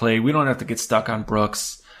value play. We don't have to get stuck on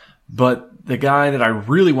Brooks, but the guy that I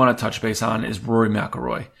really want to touch base on is Rory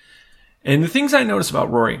McIlroy. And the things I notice about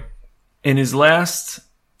Rory in his last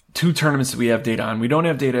 2 tournaments that we have data on, we don't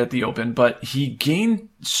have data at the Open, but he gained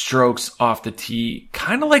strokes off the tee,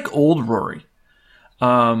 kind of like old Rory.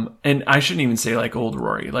 And I shouldn't even say like old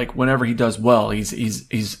Rory. Like whenever he does well,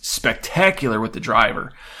 he's spectacular with the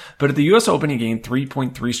driver. But at the U.S. Open, he gained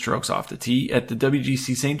 3.3 strokes off the tee. At the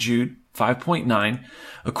WGC St. Jude, 5.9.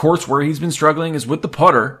 A course where he's been struggling is with the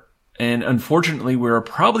putter. And unfortunately, we're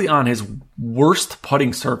probably on his worst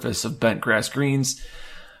putting surface of bent grass greens.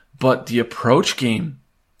 But the approach game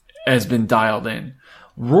has been dialed in.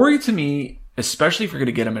 Rory, to me, especially if you're going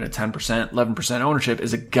to get him at a 10%, 11% ownership,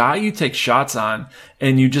 is a guy you take shots on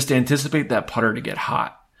and you just anticipate that putter to get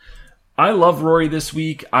hot. I love Rory this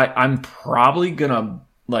week. I'm probably going to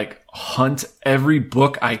hunt every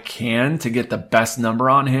book I can to get the best number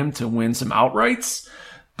on him to win some outrights.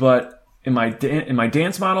 But in my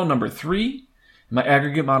dance model, number 3, my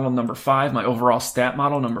aggregate model, number 5, my overall stat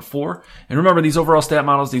model, number 4. And remember, these overall stat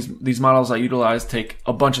models, these models I utilize take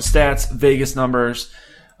a bunch of stats, Vegas numbers,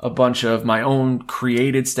 a bunch of my own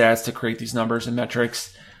created stats to create these numbers and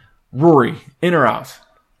metrics. Rory, in or out?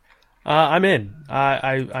 I'm in.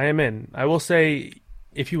 I am in. I will say,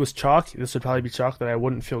 if he was chalk, this would probably be chalk that I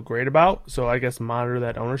wouldn't feel great about. So I guess monitor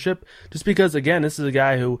that ownership. Just because, again, this is a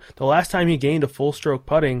guy who, the last time he gained a full stroke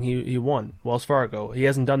putting, he won Wells Fargo. He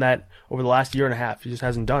hasn't done that over the last year and a half. He just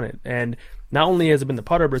hasn't done it. And not only has it been the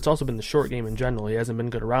putter, but it's also been the short game in general. He hasn't been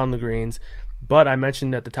good around the greens. But I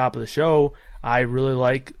mentioned at the top of the show, I really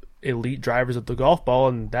like elite drivers of the golf ball,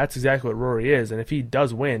 and that's exactly what Rory is. And if he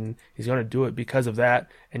does win, he's going to do it because of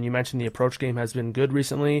that. And you mentioned the approach game has been good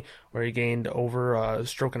recently, where he gained over a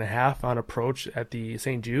stroke and a half on approach at the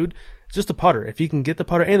St. Jude. It's just a putter. If he can get the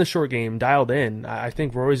putter and the short game dialed in, I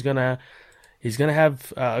think Rory's he's gonna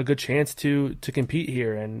have a good chance to compete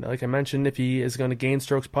here. And like I mentioned, if he is going to gain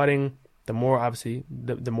strokes putting, the more, obviously,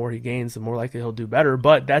 the more he gains, the more likely he'll do better.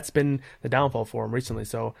 But that's been the downfall for him recently.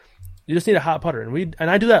 So you just need a hot putter. And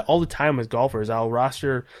I do that all the time with golfers. I'll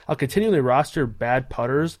continually roster bad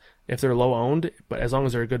putters if they're low owned, but as long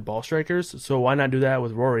as they're good ball strikers. So why not do that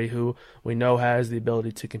with Rory, who we know has the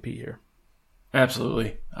ability to compete here?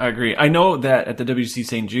 Absolutely. I agree. I know that at the WGC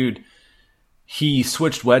St. Jude, he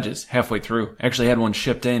switched wedges halfway through. Actually had one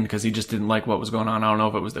shipped in because he just didn't like what was going on. I don't know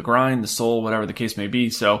if it was the grind, the sole, whatever the case may be.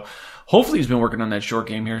 So hopefully he's been working on that short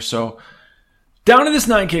game here. So down to this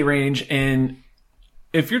 9K range, and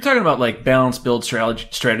if you're talking about like balanced build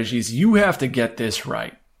strategies, you have to get this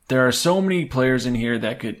right. There are so many players in here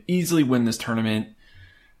that could easily win this tournament.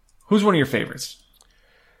 Who's one of your favorites?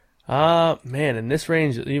 Man, in this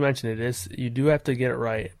range, you mentioned you do have to get it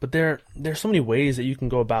right. But there's so many ways that you can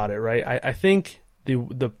go about it, right? I think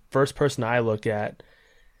the first person I look at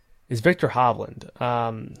is Victor Hovland,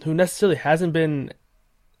 who necessarily hasn't been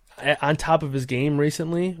on top of his game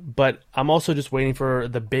recently, but I'm also just waiting for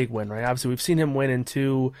the big win, right? Obviously, we've seen him win in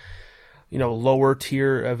two, lower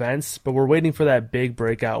tier events, but we're waiting for that big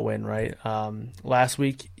breakout win, right? Last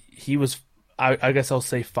week, he was, I guess I'll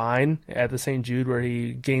say, fine at the St. Jude, where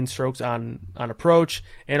he gained strokes on approach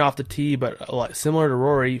and off the tee, but similar to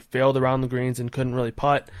Rory, failed around the greens and couldn't really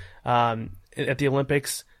putt. At the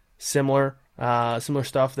Olympics, similar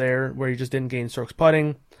stuff there, where he just didn't gain strokes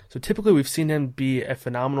putting. So typically we've seen him be a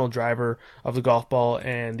phenomenal driver of the golf ball,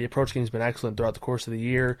 and the approach game has been excellent throughout the course of the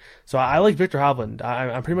year. So I like Victor Hovland.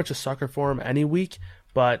 I'm pretty much a sucker for him any week,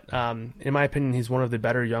 but in my opinion, he's one of the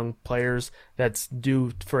better young players that's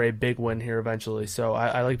due for a big win here eventually. So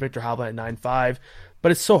I like Victor Hovland at 9.5,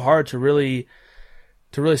 but it's so hard to really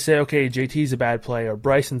say, okay, JT's a bad play or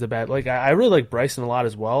Bryson's a bad. I really like Bryson a lot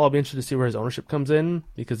as well. I'll be interested to see where his ownership comes in,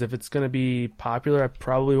 because if it's going to be popular, I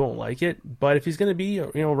probably won't like it. But if he's going to be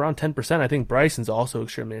around 10%, I think Bryson's also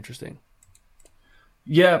extremely interesting.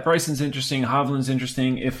 Yeah, Bryson's interesting. Hovland's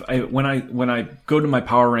interesting. When I go to my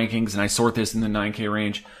power rankings and I sort this in the 9K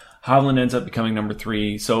range, Hovland ends up becoming number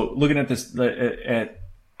 3. So looking at this at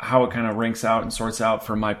how it kind of ranks out and sorts out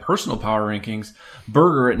for my personal power rankings,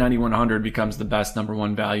 Berger at 9,100 becomes the best number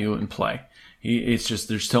 1 value in play. It's just,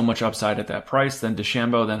 there's so much upside at that price. Then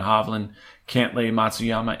DeChambeau, then Hovland, Cantlay,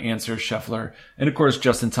 Matsuyama, Answer, Scheffler, and of course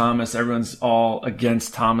Justin Thomas. Everyone's all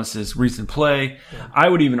against Thomas's recent play. Yeah. I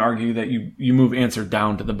would even argue that you move Answer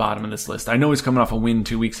down to the bottom of this list. I know he's coming off a win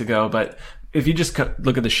 2 weeks ago, but if you just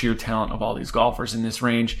look at the sheer talent of all these golfers in this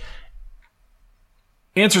range,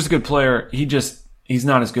 Answer's a good player. He's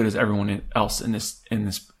not as good as everyone else in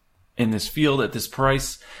this field at this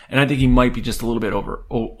price, and I think he might be just a little bit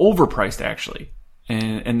overpriced actually,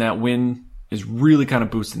 and that win is really kind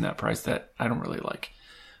of boosting that price that I don't really like.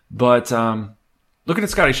 But looking at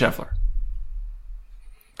Scottie Scheffler,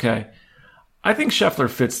 okay, I think Scheffler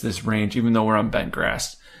fits this range even though we're on bent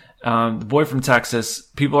grass. The boy from Texas,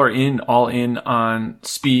 people are all in on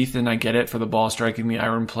Spieth, and I get it for the ball striking, the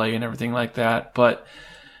iron play, and everything like that, but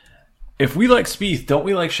if we like Spieth, don't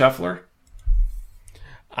we like Scheffler?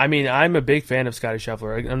 I mean, I'm a big fan of Scottie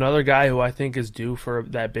Scheffler, another guy who I think is due for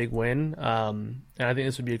that big win, and I think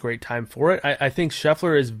this would be a great time for it. I think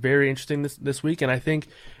Scheffler is very interesting this week, and I think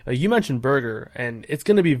you mentioned Berger, and it's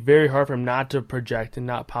going to be very hard for him not to project and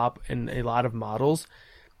not pop in a lot of models,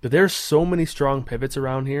 but there's so many strong pivots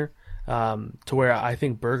around here to where I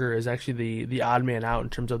think Berger is actually the odd man out in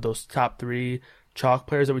terms of those top three chalk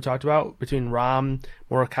players that we talked about between Rahm,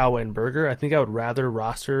 Morikawa, and Berger. I think I would rather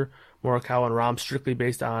roster Morikawa and Rahm strictly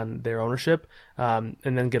based on their ownership, and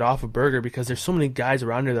then get off of Berger because there's so many guys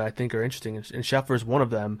around here that I think are interesting, and Scheffler is one of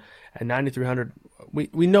them. At 9,300,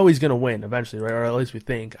 we know he's going to win eventually, right? Or at least we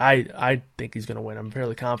think. I think he's going to win. I'm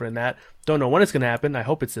fairly confident in that. Don't know when it's going to happen. I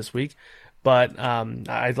hope it's this week. But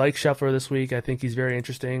I like Scheffler this week. I think he's very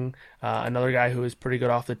interesting. Another guy who is pretty good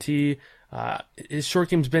off the tee. His short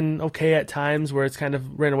game's been okay at times where it's kind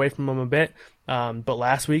of ran away from him a bit. But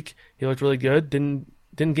last week he looked really good.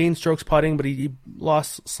 Didn't gain strokes putting, but he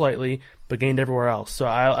lost slightly, but gained everywhere else. So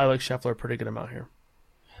I like Scheffler a pretty good amount here.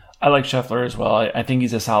 I like Scheffler as well. I think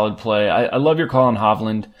he's a solid play. I love your call on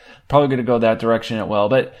Hovland. Probably going to go that direction as well.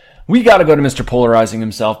 But we got to go to Mr. Polarizing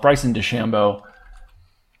himself, Bryson DeChambeau.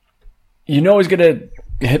 You know he's going to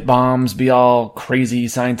hit bombs, be all crazy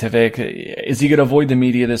scientific. Is he going to avoid the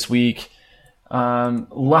media this week? A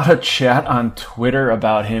lot of chat on Twitter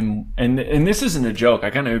about him, and this isn't a joke.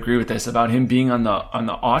 I kind of agree with this about him being on the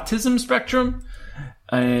autism spectrum,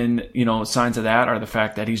 and signs of that are the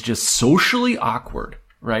fact that he's just socially awkward,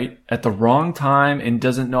 right, at the wrong time, and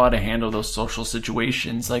doesn't know how to handle those social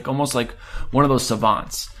situations, like almost like one of those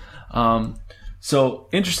savants. So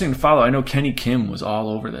interesting to follow. I know Kenny Kim was all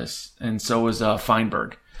over this, and so was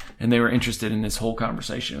Feinberg, and they were interested in this whole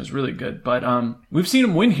conversation. It was really good, but we've seen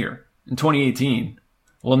him win here in 2018.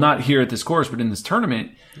 Well, not here at this course, but in this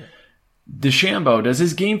tournament. Yeah. DeChambeau, does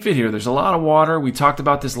his game fit here? There's a lot of water. We talked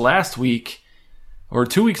about this last week or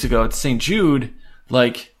 2 weeks ago at St. Jude.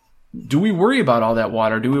 Like, do we worry about all that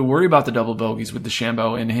water? Do we worry about the double bogeys with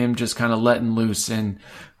DeChambeau and him just kind of letting loose? And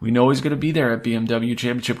we know he's going to be there at BMW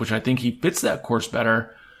Championship, which I think he fits that course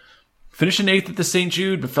better. Finishing 8th at the St.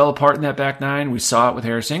 Jude, but fell apart in that back nine. We saw it with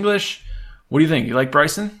Harris English. What do you think? You like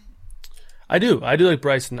Bryson? I do like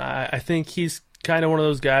Bryson. I think he's kind of one of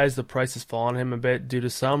those guys, the price has fallen on him a bit due to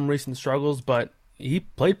some recent struggles, but he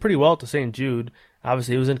played pretty well at the St. Jude.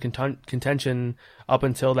 Obviously, he was in contention up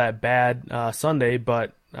until that bad Sunday,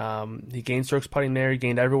 but he gained strokes putting there. He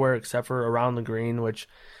gained everywhere except for around the green, which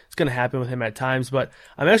is going to happen with him at times. But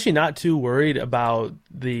I'm actually not too worried about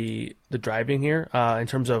the driving here in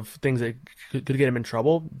terms of things that could get him in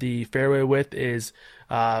trouble. The fairway width is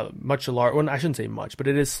much larger. Well, I shouldn't say much, but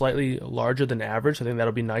it is slightly larger than average. I think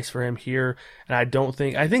that'll be nice for him here. And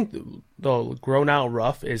I think the grown out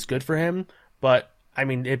rough is good for him, but I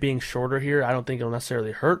mean, it being shorter here, I don't think it'll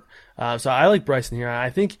necessarily hurt. So I like Bryson here. I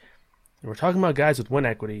think we're talking about guys with win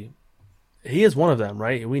equity. He is one of them,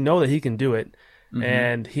 right? We know that he can do it. Mm-hmm.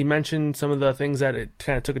 And he mentioned some of the things that it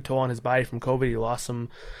kind of took a toll on his body from COVID. He lost some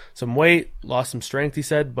weight, lost some strength, he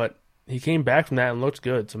said, but he came back from that and looked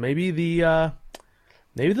good. So maybe the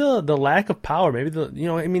lack of power, maybe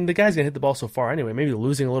the guy's gonna hit the ball so far anyway. Maybe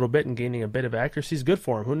losing a little bit and gaining a bit of accuracy is good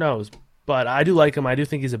for him. Who knows? But I do like him. I do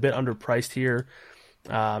think he's a bit underpriced here.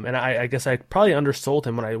 And I guess I probably undersold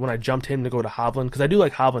him when I jumped him to go to Hovland, because I do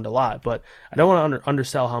like Hovland a lot, but I don't want to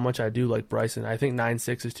undersell how much I do like Bryson. I think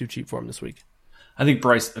 9.6 is too cheap for him this week. I think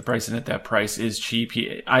Bryson at that price is cheap.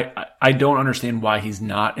 I don't understand why he's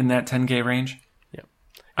not in that 10K range. Yeah,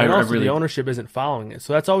 and also the ownership isn't following it,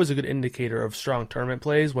 so that's always a good indicator of strong tournament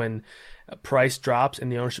plays when price drops and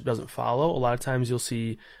the ownership doesn't follow. A lot of times you'll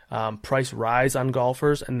see price rise on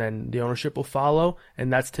golfers and then the ownership will follow,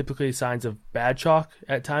 and that's typically signs of bad chalk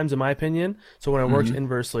at times, in my opinion. So when it works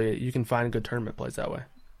inversely, you can find good tournament plays that way.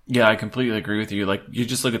 Yeah, I completely agree with you. Like, you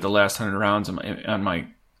just look at the last 100 rounds on my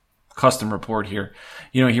custom report here.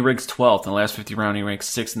 He ranks 12th in the last 50 round. He ranks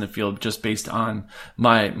 6th in the field just based on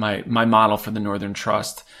my model for the Northern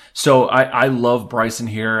Trust. So I love Bryson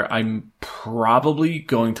here. I'm probably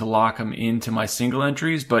going to lock him into my single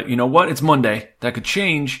entries, but you know what? It's Monday. That could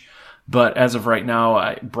change. But as of right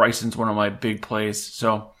now, Bryson's one of my big plays.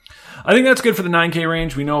 So I think that's good for the 9K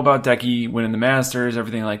range. We know about Decky winning the Masters,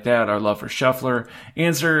 everything like that. Our love for Scheffler.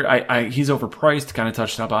 Answer, he's overpriced. Kind of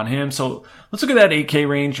touched up on him. So let's look at that 8K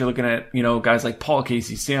range. You're looking at, guys like Paul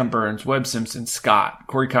Casey, Sam Burns, Webb Simpson, Scott,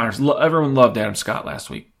 Corey Connors. Everyone loved Adam Scott last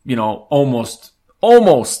week.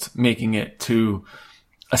 Almost making it to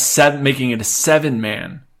a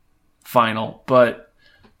 7-man final. But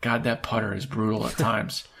God, that putter is brutal at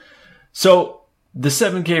times. So the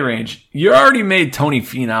 7K range, you already made Tony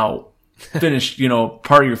Finau finish,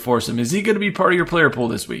 part of your foursome. Is he going to be part of your player pool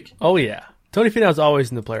this week? Oh, yeah. Tony Finau's always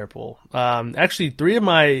in the player pool. Actually, 3 of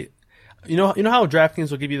my, you know how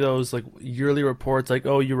DraftKings will give you those like yearly reports, like,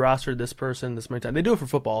 oh, you rostered this person this many times. They do it for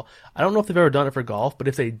football. I don't know if they've ever done it for golf, but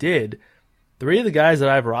if they did, 3 of the guys that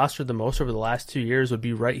I've rostered the most over the last 2 years would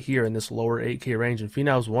be right here in this lower 8K range, and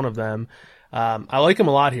Finau's one of them. I like him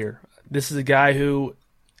a lot here. This is a guy who,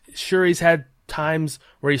 sure, he's had times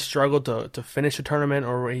where he struggled to finish a tournament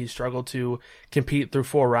or where he struggled to compete through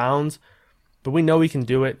 4 rounds, but we know he can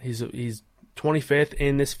do it. He's 25th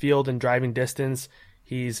in this field in driving distance.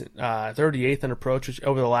 He's 38th in approach, which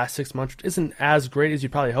over the last 6 months, which isn't as great as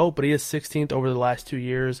you'd probably hope, but he is 16th over the last 2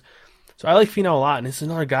 years. So I like Finau a lot, and this is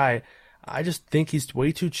another guy. I just think he's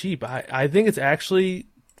way too cheap. I think it's actually,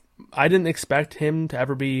 I didn't expect him to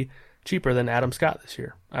ever be cheaper than Adam Scott this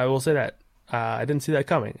year. I will say that. I didn't see that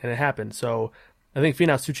coming, and it happened. So I think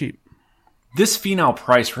Finau's too cheap. This Finau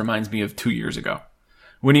price reminds me of 2 years ago,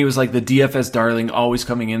 when he was like the DFS darling, always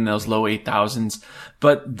coming in those low 8,000s.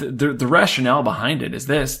 But the rationale behind it is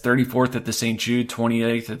this: 34th at the St. Jude,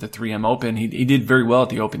 28th at the 3M Open. He did very well at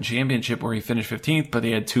the Open Championship, where he finished 15th, but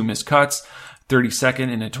he had 2 missed cuts,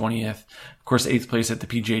 32nd and a 20th. Of course, 8th place at the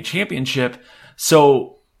PGA Championship.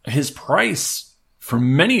 So his price for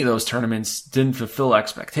many of those tournaments didn't fulfill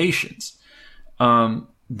expectations.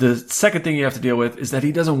 The second thing you have to deal with is that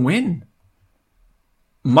he doesn't win.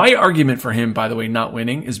 My argument for him, by the way, not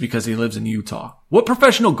winning is because he lives in Utah. What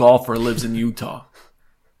professional golfer lives in Utah?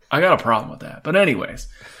 I got a problem with that. But anyways,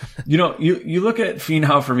 you look at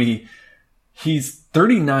Finau for me, he's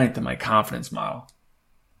 39th in my confidence model.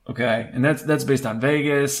 Okay. And that's based on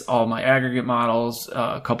Vegas, all my aggregate models,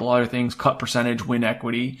 a couple other things, cut percentage, win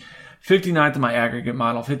equity. 59th in my aggregate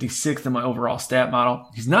model, 56th in my overall stat model.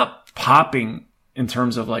 He's not popping in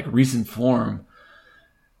terms of like recent form.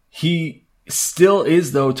 He still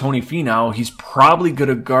is, though, Tony Finau. He's probably going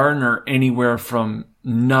to garner anywhere from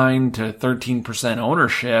 9 to 13%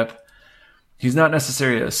 ownership. He's not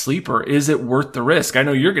necessarily a sleeper. Is it worth the risk? I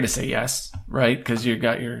know you're going to say yes, right? Because you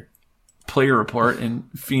got your player report and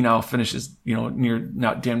Finau finishes, near,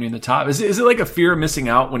 not damn near the top. Is it like a fear of missing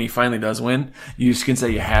out when he finally does win? You just can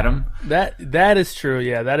say you had him. That is true.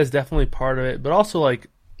 Yeah, that is definitely part of it. But also, like,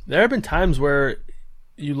 there have been times where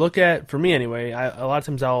you look at, for me anyway, a lot of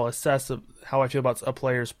times I'll assess how I feel about a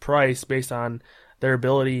player's price based on their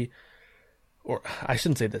ability, or I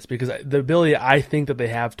shouldn't say this, because the ability I think that they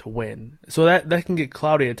have to win. So that can get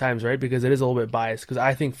cloudy at times, right? Because it is a little bit biased, because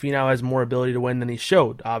I think Finau has more ability to win than he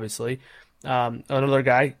showed, obviously. Another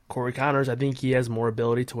guy, Corey Connors, I think he has more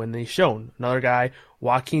ability to win than he's shown. Another guy,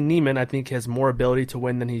 Joaquin Niemann, I think has more ability to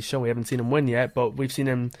win than he's shown. We haven't seen him win yet, but we've seen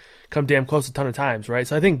him come damn close a ton of times, right?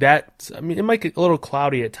 So I think it might get a little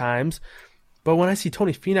cloudy at times, but when I see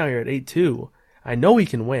Tony Finau here at 8-2, I know he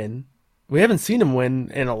can win. We haven't seen him win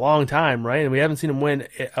in a long time, right? And we haven't seen him win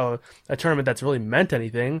a tournament that's really meant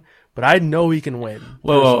anything, but I know he can win.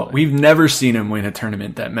 Whoa. We've never seen him win a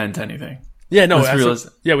tournament that meant anything. Yeah, no,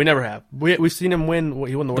 yeah, we never have. We've seen him win.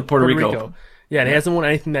 He won the Puerto Rico. Yeah, and he hasn't won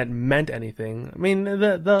anything that meant anything. I mean,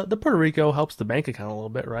 the Puerto Rico helps the bank account a little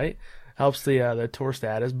bit, right? Helps the tour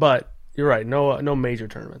status, but you're right. No major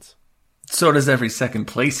tournaments. So does every second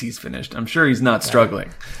place he's finished. I'm sure he's not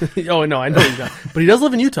struggling. Oh no, I know he's not. But he does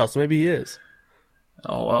live in Utah, so maybe he is.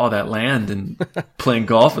 Oh, all that land and playing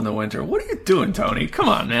golf in the winter. What are you doing, Tony? Come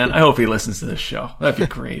on, man. I hope he listens to this show. That'd be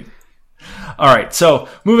great. All right, so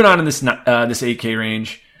moving on in this 8K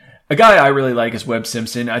range, a guy I really like is Webb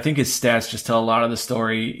Simpson. I think his stats just tell a lot of the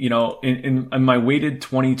story. In my weighted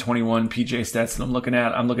 2021 PGA stats that I'm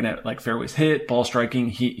looking at like fairways hit, ball striking.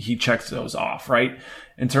 He checks those off, right?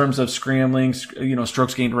 In terms of scrambling,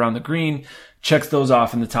 strokes gained around the green, checks those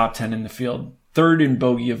off in the top 10 in the field. Third in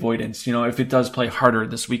bogey avoidance, if it does play harder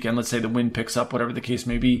this weekend, let's say the wind picks up, whatever the case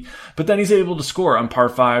may be. But then he's able to score on par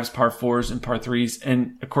 5s, par 4s, and par 3s.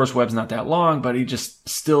 And of course, Webb's not that long, but he just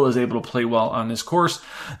still is able to play well on this course.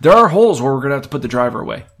 There are holes where we're going to have to put the driver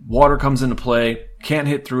away. Water comes into play, can't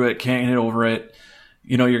hit through it, can't hit over it.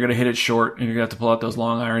 You're going to hit it short and you're going to have to pull out those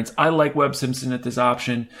long irons. I like Webb Simpson at this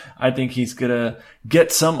option. I think he's going to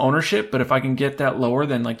get some ownership, but if I can get that lower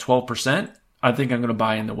than like 12%, I think I'm going to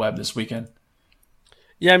buy into Webb this weekend.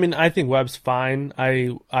 Yeah, I mean, I think Webb's fine.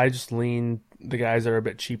 I just lean the guys that are a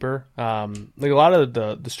bit cheaper. Like a lot of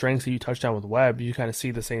the strengths that you touched on with Webb, you kind of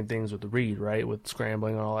see the same things with the Reed, right? With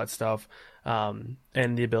scrambling and all that stuff, and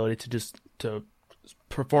the ability to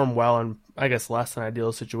perform well in, I guess, less than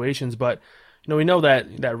ideal situations. But we know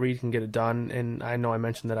that Reed can get it done, and I know I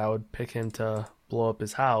mentioned that I would pick him to blow up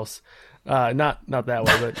his house. Not that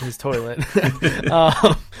way, but his toilet.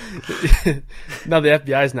 Now the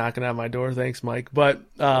FBI's knocking on my door. Thanks, Mike. But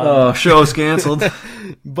show's canceled.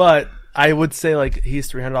 But I would say like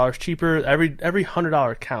he's $300 cheaper. Every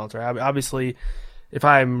 $100 counts, right? Obviously, if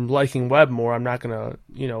I'm liking Webb more, I'm not gonna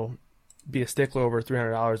be a stickler over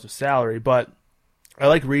 $300 of salary. But I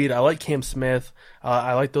like Reed. I like Cam Smith.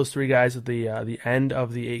 I like those three guys at the end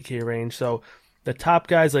of the 8K range. So the top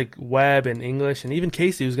guys like Webb and English and even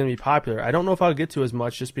Casey, who's going to be popular, I don't know if I'll get to as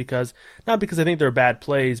much just because, not because I think they're bad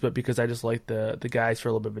plays, but because I just like the guys for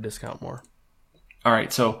a little bit of a discount more. All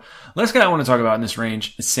right, so last guy I want to talk about in this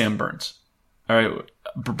range is Sam Burns. All right,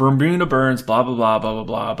 Bermuda Burns, blah, blah, blah, blah, blah,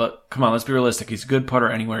 blah. But come on, let's be realistic. He's a good putter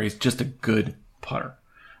anywhere. He's just a good putter.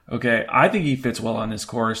 Okay, I think he fits well on this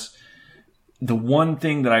course. The one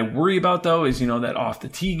thing that I worry about, though, is, that off the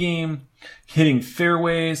tee game, hitting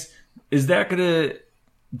fairways. Is that going to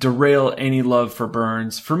derail any love for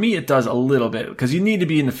Burns? For me, it does a little bit because you need to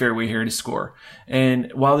be in the fairway here to score.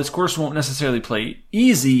 And while this course won't necessarily play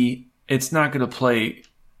easy, it's not going to play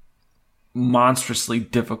monstrously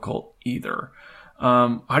difficult either.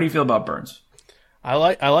 How do you feel about Burns? I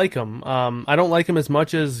like him. I don't like him as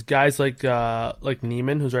much as guys like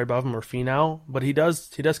Neiman, who's right above him, or Finau, but he does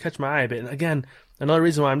catch my eye a bit. And again, another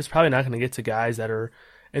reason why I'm just probably not going to get to guys that are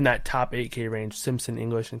in that top 8K range, Simpson,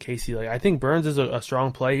 English, and Casey. Like, I think Burns is a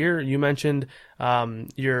strong play here. You mentioned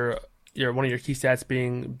your one of your key stats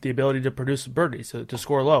being the ability to produce birdies, to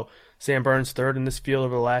score low. Sam Burns third in this field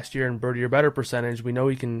over the last year in birdie or better percentage. We know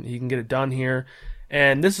he can get it done here.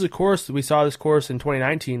 And this is a course, we saw this course in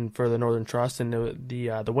 2019 for the Northern Trust, and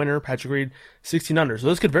the winner, Patrick Reed, 16 under. So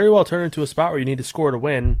this could very well turn into a spot where you need to score to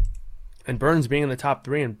win. And Burns being in the top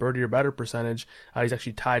 3 in birdie or better percentage, he's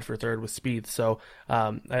actually tied for third with Spieth. So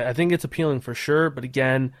I think it's appealing for sure. But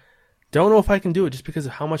again, don't know if I can do it just because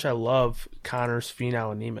of how much I love Connors,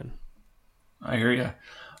 Finau, and Neiman. I hear you.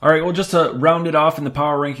 All right, well, just to round it off in the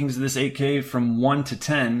power rankings of this 8K from 1 to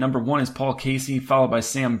 10, number 1 is Paul Casey, followed by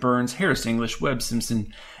Sam Burns, Harris English, Webb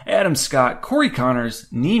Simpson, Adam Scott, Corey Connors,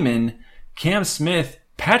 Neiman, Cam Smith,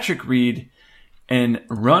 Patrick Reed, and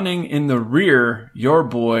running in the rear, your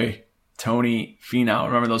boy, Tony Finau.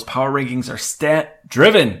 Remember, those power rankings are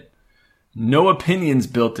stat-driven. No opinions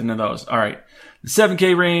built into those. All right, the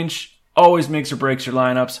 7K range always makes or breaks your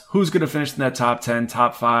lineups. Who's going to finish in that top 10,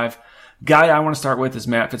 top 5? Guy I want to start with is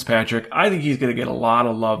Matt Fitzpatrick. I think he's going to get a lot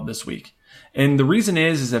of love this week. And the reason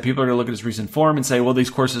is that people are going to look at his recent form and say, well,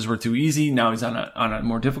 these courses were too easy. Now he's on a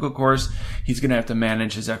more difficult course. He's going to have to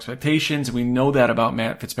manage his expectations. We know that about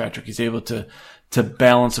Matt Fitzpatrick. He's able to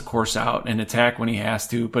balance a course out and attack when he has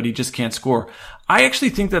to, but he just can't score. I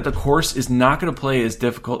actually think that the course is not going to play as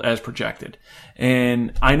difficult as projected.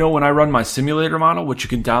 And I know when I run my simulator model, which you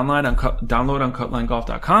can download on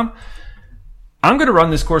cutlinegolf.com, I'm going to run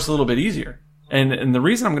this course a little bit easier. And the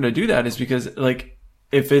reason I'm going to do that is because, like,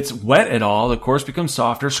 if it's wet at all, the course becomes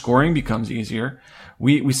softer, scoring becomes easier.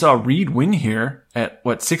 We saw Reed win here at,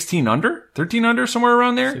 16 under? 13 under, somewhere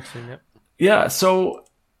around there? 16, yep. Yeah, so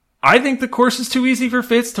I think the course is too easy for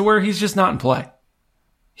Fitz to where he's just not in play.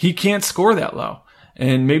 He can't score that low.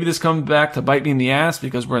 And maybe this comes back to bite me in the ass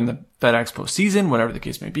because we're in the FedEx postseason, whatever the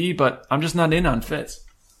case may be, but I'm just not in on Fitz.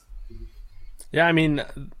 Yeah, I mean,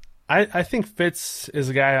 I think Fitz is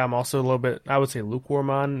a guy I'm also a little bit, I would say, lukewarm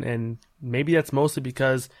on, and maybe that's mostly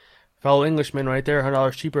because fellow Englishman right there,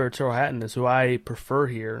 $100 cheaper, Tyrrell Hatton is who I prefer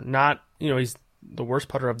here. Not, he's the worst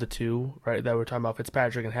putter of the two, right, that we're talking about,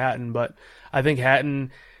 Fitzpatrick and Hatton, but I think Hatton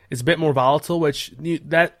is a bit more volatile, which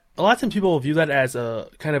that a lot of times people will view that as a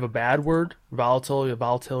kind of a bad word, volatility.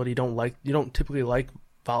 You don't typically like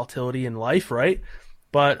volatility in life, right?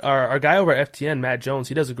 But our guy over at FTN, Matt Jones,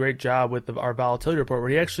 he does a great job with our volatility report where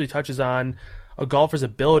he actually touches on a golfer's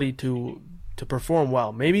ability to perform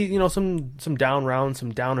well. Maybe, some down rounds,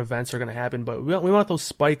 some down events are going to happen, but we want those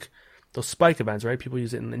spike events, right? People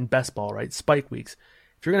use it in best ball, right? Spike weeks.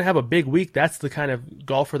 If you're going to have a big week, that's the kind of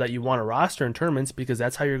golfer that you want to roster in tournaments because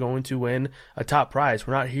that's how you're going to win a top prize.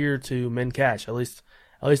 We're not here to min cash, at least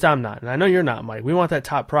I'm not. And I know you're not, Mike. We want that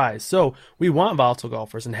top prize. So we want volatile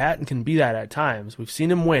golfers, and Hatton can be that at times. We've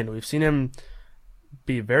seen him win. We've seen him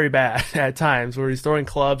be very bad at times where he's throwing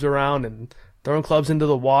clubs around and throwing clubs into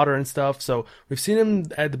the water and stuff. So we've seen him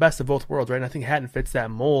at the best of both worlds, right? And I think Hatton fits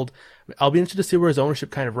that mold. I'll be interested to see where his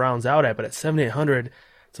ownership kind of rounds out at, but at $7,800,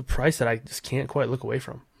 it's a price that I just can't quite look away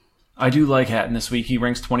from. I do like Hatton this week. He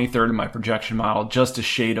ranks 23rd in my projection model, just a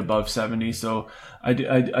shade above 70. So I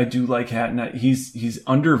do like Hatton. He's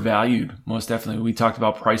undervalued, most definitely. We talked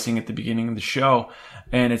about pricing at the beginning of the show.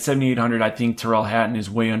 And at 7,800, I think Tyrrell Hatton is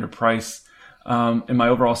way underpriced. in my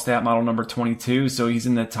overall stat model, number 22. So he's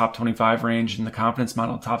in the top 25 range, in the confidence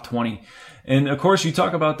model, top 20. And of course, you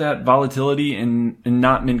talk about that volatility and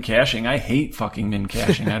not min cashing. I hate fucking min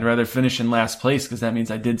cashing. I'd rather finish in last place because that means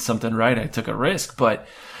I did something right. I took a risk, but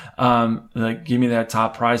give me that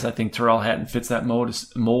top prize. I think Terrell Hatton fits that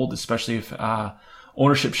mold, especially if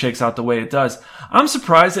ownership shakes out the way it does. I'm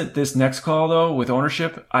surprised at this next call though with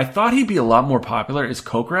ownership. I thought he'd be a lot more popular. Is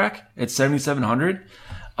Kokrak at 7,700?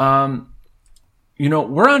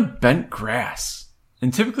 We're on bent grass.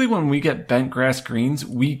 And typically when we get bent grass greens,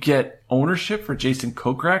 we get ownership for Jason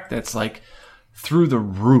Kokrak that's like through the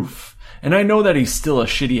roof. And I know that he's still a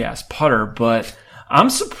shitty ass putter, but I'm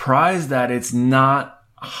surprised that it's not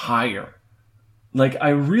higher. Like, I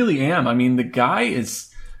really am. I mean, the guy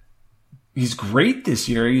he's great this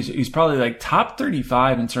year. He's probably like top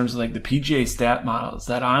 35 in terms of like the PGA stat models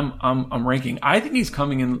that I'm ranking. I think he's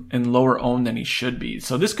coming in lower owned than he should be.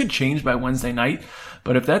 So this could change by Wednesday night.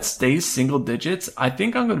 But if that stays single digits, I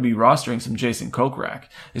think I'm going to be rostering some Jason Kokrak,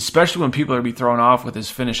 especially when people are going to be thrown off with his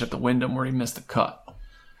finish at the Wyndham where he missed the cut.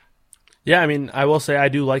 Yeah, I mean, I will say I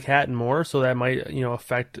do like Hatton more, so that might,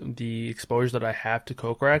 affect the exposure that I have to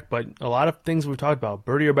Kokrak. But a lot of things we've talked about,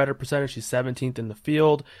 birdie or better percentage, he's 17th in the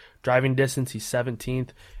field. Driving distance, he's 17th.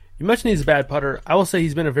 You mentioned he's a bad putter. I will say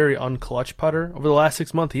he's been a very unclutch putter. Over the last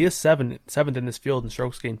 6 months, he is seventh in this field in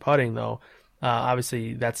strokes gained putting, though.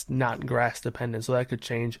 Obviously, that's not grass dependent, so that could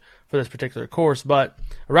change for this particular course. But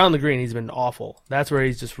around the green, he's been awful. That's where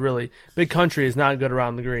he's just really big country is not good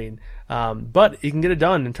around the green. But he can get it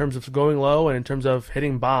done in terms of going low and in terms of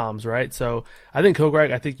hitting bombs, right? So I think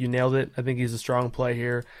Kokrak, I think you nailed it. I think he's a strong play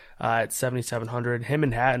here at 7,700. Him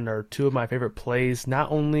and Hatton are two of my favorite plays,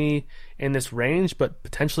 not only in this range, but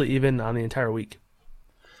potentially even on the entire week.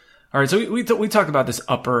 All right, so we talked about this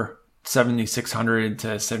upper 7,600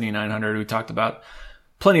 to 7,900. We talked about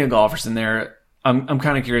plenty of golfers in there. I'm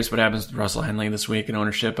kind of curious what happens with Russell Henley this week in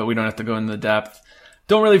ownership, but we don't have to go into the depth.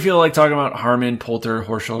 Don't really feel like talking about Harman, Poulter,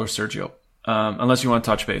 Horschel, or Sergio, unless you want to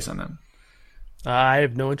touch base on them. I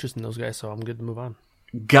have no interest in those guys, so I'm good to move on.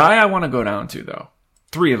 Guy I want to go down to, though,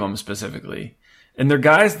 3 of them specifically, and they're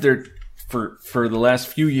guys they're for the last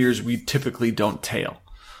few years we typically don't tail,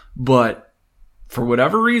 but for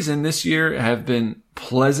whatever reason, this year have been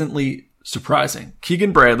pleasantly surprising.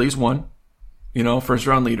 Keegan Bradley's one, first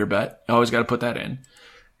round leader bet. I always got to put that in.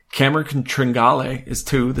 Cameron Tringale is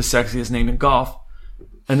 2, the sexiest name in golf.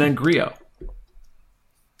 And then Grillo.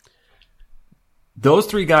 Those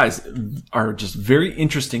 3 guys are just very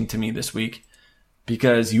interesting to me this week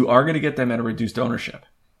because you are going to get them at a reduced ownership.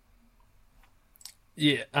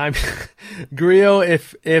 Yeah, Grillo,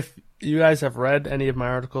 if you guys have read any of my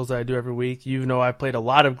articles that I do every week, I've played a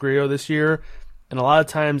lot of Grillo this year, and a lot of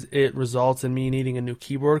times it results in me needing a new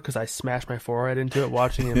keyboard because I smashed my forehead into it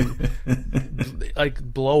watching him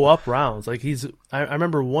blow up rounds. I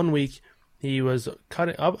remember one week he was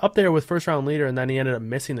cutting up there with first round leader, and then he ended up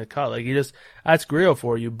missing the cut. That's Grillo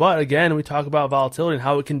for you. But again, we talk about volatility and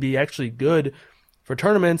how it can be actually good for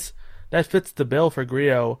tournaments. That fits the bill for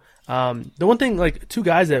Grillo. The one thing, 2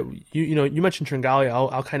 guys that you mentioned Tringale,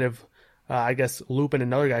 I'll kind of loop in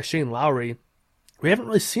another guy, Shane Lowry. We haven't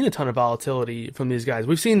really seen a ton of volatility from these guys.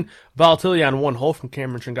 We've seen volatility on one hole from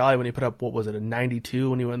Cameron Tringale when he put up, a 92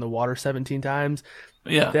 when he went in the water 17 times.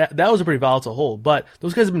 Yeah. That was a pretty volatile hole, but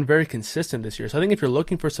those guys have been very consistent this year. So I think if you're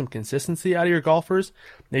looking for some consistency out of your golfers,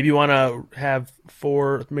 maybe you want to have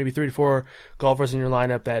 3 to 4 golfers in your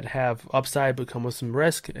lineup that have upside but come with some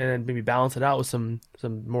risk, and maybe balance it out with some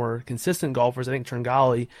more consistent golfers. I think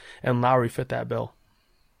Tringale and Lowry fit that bill.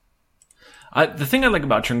 The thing I like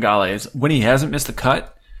about Tringale is when he hasn't missed a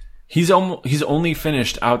cut, he's only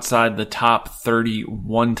finished outside the top 30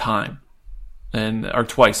 one time. Or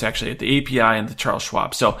twice actually, at the API and the Charles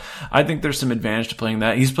Schwab. So I think there's some advantage to playing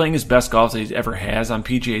that. He's playing his best golf that he's ever has on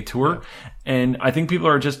PGA Tour. And I think people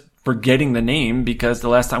are just forgetting the name because the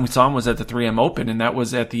last time we saw him was at the 3M Open, and that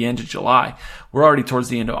was at the end of July. We're already towards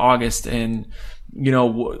the end of August, and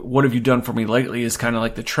what have you done for me lately is kind of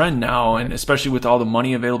like the trend now. And especially with all the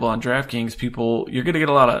money available on DraftKings, you're going to get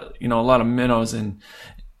a lot of minnows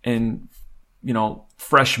and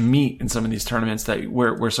fresh meat in some of these tournaments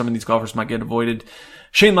where some of these golfers might get avoided.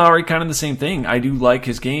 Shane Lowry, kind of the same thing. I do like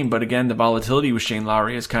his game, but again, the volatility with Shane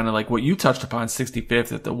Lowry is kind of like what you touched upon,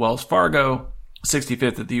 65th at the Wells Fargo,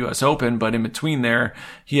 65th at the US Open, but in between there,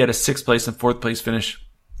 he had a 6th place and 4th place finish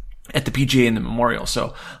at the PGA and the Memorial.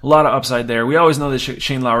 So a lot of upside there. We always know that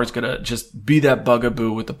Shane Lowry's going to just be that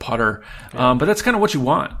bugaboo with the putter. But that's kind of what you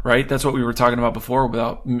want, right? That's what we were talking about before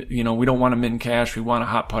without, we don't want a min cash. We want a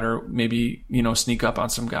hot putter, maybe, sneak up on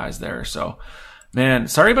some guys there. So Man,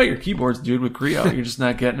 sorry about your keyboards, dude, with Griot. You're just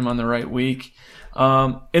not getting them on the right week.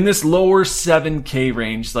 In this lower 7K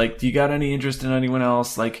range, like, do you got any interest in anyone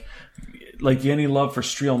else? Like, do you have any love for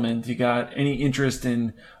Streelman? Do you got any interest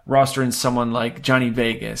in rostering someone like Johnny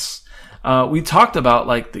Vegas? We talked about,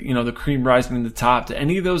 like, the cream rising to the top. Do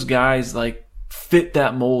any of those guys, like, fit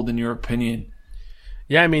that mold in your opinion?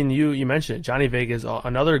 Yeah, I mean, you mentioned it. Johnny Vegas,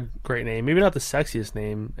 another great name. Maybe not the sexiest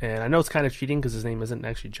name. And I know it's kind of cheating because his name isn't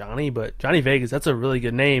actually Johnny, but Johnny Vegas, that's a really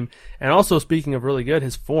good name. And also, speaking of really good,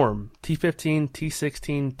 his form, T15,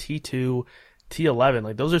 T16, T2, T11.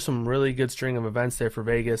 Like, those are some really good string of events there for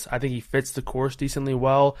Vegas. I think he fits the course decently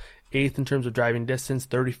well. 8th in terms of driving distance,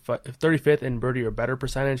 35th in birdie or better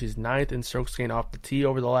percentage. He's 9th in strokes gained off the tee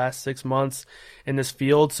over the last 6 months in this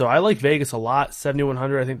field. So I like Vegas a lot.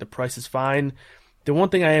 7,100, I think the price is fine. The one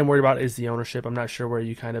thing I am worried about is the ownership. I'm not sure where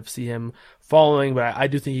you kind of see him following, but I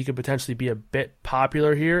do think he could potentially be a bit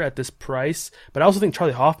popular here at this price. But I also think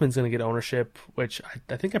Charlie Hoffman's going to get ownership, which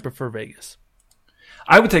I think I prefer Vegas.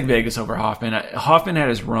 I would take Vegas over Hoffman. Hoffman had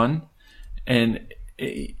his run, and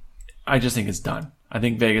I just think it's done. I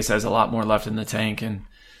think Vegas has a lot more left in the tank, and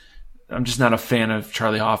I'm just not a fan of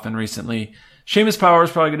Charlie Hoffman recently. Seamus Power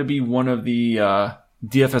is probably going to be one of the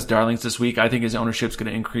DFS darlings this week. I think his ownership's going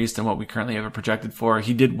to increase than what we currently have it projected for.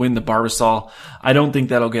 He did win the Barbasol. I don't think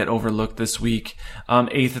that'll get overlooked this week.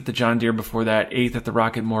 8th at the John Deere before that, 8th at the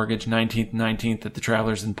Rocket Mortgage, 19th at the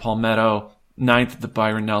Travelers in Palmetto, 9th at the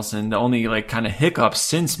Byron Nelson. The only like kind of hiccup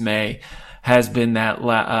since May has been that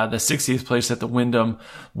the 60th place at the Wyndham,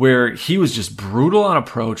 where he was just brutal on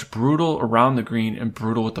approach, brutal around the green, and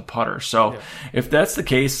brutal with the putter. So if that's the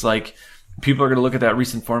case, like, people are going to look at that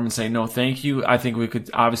recent form and say, no, thank you. I think we could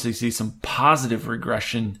obviously see some positive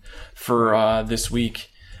regression for this week.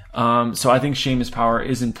 So I think Seamus Power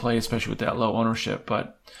is in play, especially with that low ownership.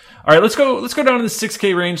 But all right, let's go down to the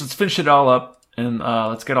 6K range. Let's finish it all up and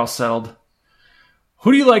let's get all settled.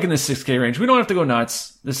 Who do you like in this 6K range? We don't have to go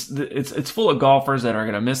nuts. It's full of golfers that are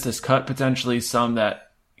going to miss this cut potentially. Some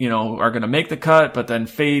that, are going to make the cut, but then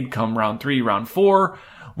fade come round 3, round 4.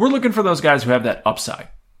 We're looking for those guys who have that upside.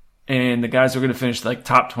 And the guys are going to finish like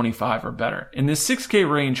top 25 or better. In this 6K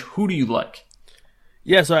range, who do you like?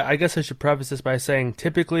 Yeah, so I guess I should preface this by saying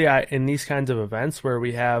typically in these kinds of events where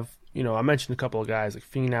we have, I mentioned a couple of guys like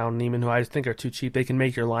Finau and Neiman who I think are too cheap. They can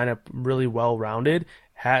make your lineup really well-rounded.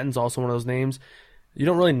 Hatton's also one of those names. You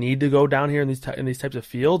don't really need to go down here in these types of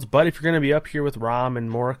fields, but if you're going to be up here with Rahm and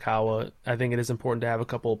Morikawa, I think it is important to have a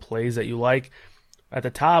couple of plays that you like. At the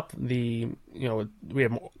top, we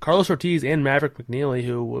have Carlos Ortiz and Maverick McNealy,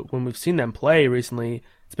 who, when we've seen them play recently,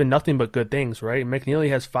 it's been nothing but good things, right? McNealy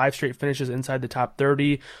has 5 straight finishes inside the top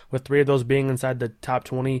 30, with 3 of those being inside the top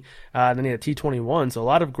 20. Then he had T21, so a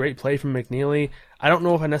lot of great play from McNealy. I don't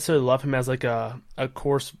know if I necessarily love him as like a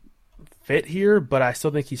course fit here, but I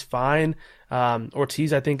still think he's fine.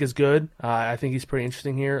 Ortiz, I think, is good. I think he's pretty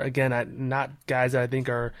interesting here. Again, not guys that I think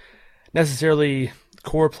are necessarily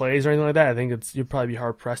core plays or anything like that. I think you'd probably be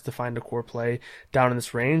hard pressed to find a core play down in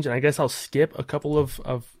this range. And I guess I'll skip a couple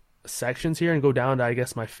of sections here and go down to, I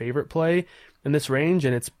guess, my favorite play in this range,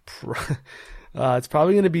 and it's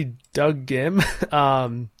probably going to be Doug Gim.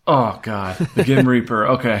 Oh God, the Gim Reaper.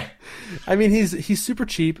 Okay. I mean, he's super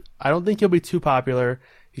cheap. I don't think he'll be too popular.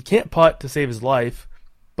 He can't putt to save his life,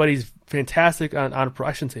 but he's fantastic on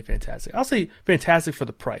I shouldn't say fantastic. I'll say fantastic for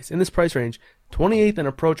the price. In this price range, 28th in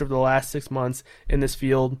approach over the last 6 months in this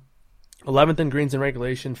field, 11th in greens and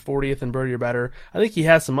regulation, 40th in birdie or better. I think he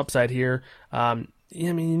has some upside here. I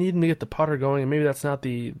mean, you need him to get the putter going, and maybe that's not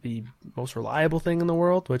the most reliable thing in the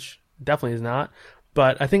world, which definitely is not.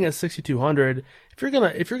 But I think at 6,200, if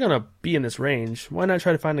you're gonna be in this range, why not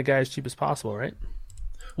try to find a guy as cheap as possible, right?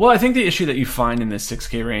 Well, I think the issue that you find in this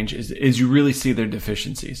 6K range is you really see their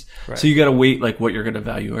deficiencies. Right. So you got to wait like what you're going to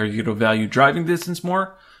value. Are you going to value driving distance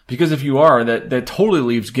more? Because if you are, that totally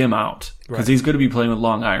leaves Gim out because he's going to be playing with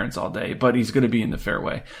long irons all day, but he's going to be in the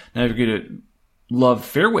fairway. Now, if you're going to love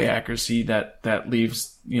fairway accuracy, that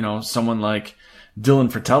leaves someone like Dylan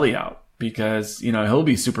Fratelli out because he'll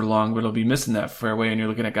be super long, but he'll be missing that fairway. And you're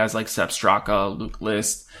looking at guys like Sepp Straka, Luke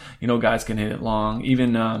List. Guys can hit it long.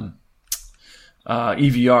 Even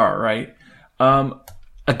EVR, right?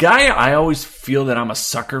 A guy I always feel that I'm a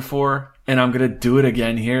sucker for, and I'm going to do it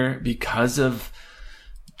again here because of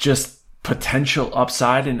just potential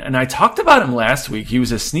upside. And I talked about him last week. He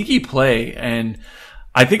was a sneaky play, and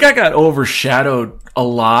I think I got overshadowed a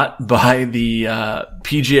lot by the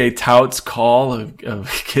PGA touts call of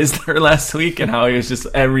Kisner last week and how he was just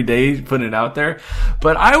every day putting it out there.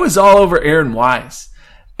 But I was all over Aaron Wise.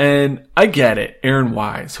 And I get it. Aaron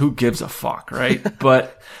Wise. Who gives a fuck, right?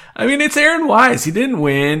 But, I mean, it's Aaron Wise. He didn't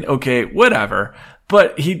win. Okay, whatever.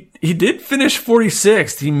 But he did finish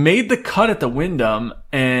 46th. He made the cut at the Wyndham.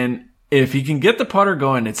 And if he can get the putter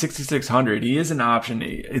going at 6,600, he is an option.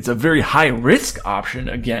 It's a very high risk option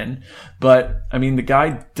again. But, I mean, the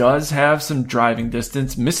guy does have some driving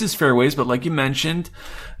distance, misses fairways, but like you mentioned,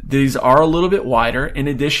 these are a little bit wider. In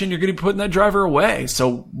addition, you're going to be putting that driver away.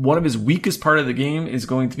 So one of his weakest part of the game is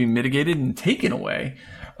going to be mitigated and taken away.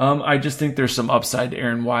 I just think there's some upside to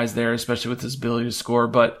Aaron Wise there, especially with his ability to score.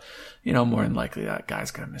 But, you know, more than likely that guy's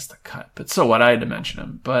going to miss the cut. But so what? I had to mention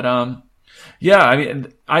him. But, yeah, I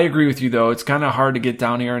mean, I agree with you, though. It's kind of hard to get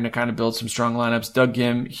down here and to kind of build some strong lineups. Doug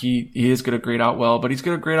Gim, he is going to grade out well, but he's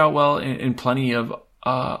going to grade out well in plenty of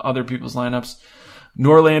other people's lineups.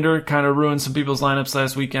 Norlander kind of ruined some people's lineups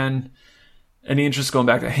last weekend. Any interest going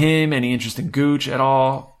back to him? Any interest in Gooch at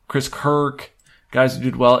all? Chris Kirk, guys who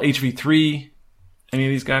did well. HV3, any of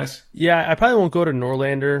these guys? Yeah, I probably won't go to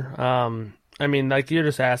Norlander. I mean, like, you're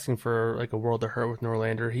just asking for like a world of hurt with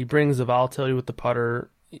Norlander. He brings the volatility with the putter.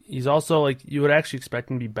 He's also, like, you would actually expect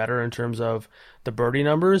him to be better in terms of the birdie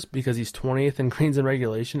numbers because he's 20th in greens and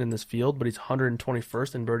regulation in this field, but he's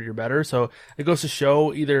 121st in birdie or better. So it goes to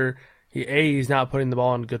show either he's not putting the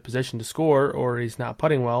ball in a good position to score or he's not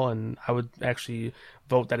putting well, and I would actually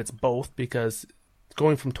vote that it's both because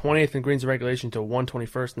going from 20th in greens and regulation to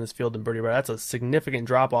 121st in this field in birdie or better, that's a significant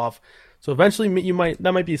drop-off. So eventually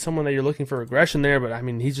that might be someone that you're looking for regression there, but, I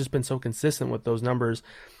mean, he's just been so consistent with those numbers.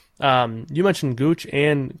 You mentioned Gooch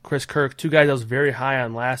and Chris Kirk, two guys I was very high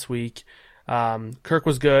on last week. Kirk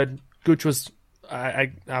was good. Gooch was,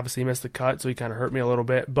 I obviously missed the cut, so he kind of hurt me a little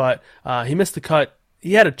bit, but he missed the cut.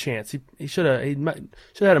 He had a chance. He should have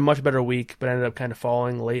had a much better week, but ended up kind of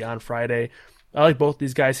falling late on Friday. I like both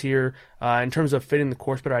these guys here. In terms of fitting the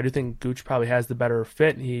course better, I do think Gooch probably has the better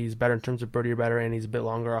fit. He's better in terms of birdie or better, and he's a bit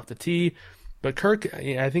longer off the tee. But Kirk,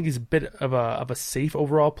 I think he's a bit of a safe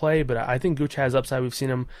overall play, but I think Gooch has upside. We've seen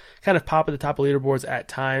him kind of pop at the top of leaderboards at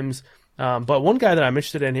times. But one guy that I'm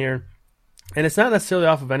interested in here, and it's not necessarily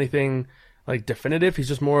off of anything like definitive. He's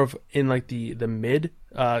just more of in like the mid,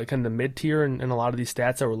 kind of the mid tier in a lot of these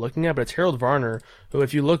stats that we're looking at. But it's Harold Varner, who,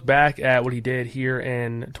 if you look back at what he did here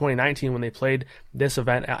in 2019 when they played this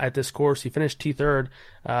event at this course, he finished T3,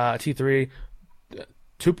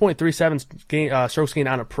 2.37 strokes gained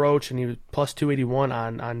on approach, and he was plus 281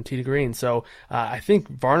 on tee to green. So I think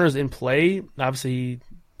Varner's in play. Obviously, he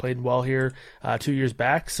played well here 2 years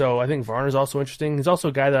back. So I think Varner's also interesting. He's also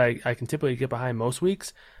a guy that I can typically get behind most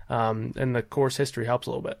weeks, and the course history helps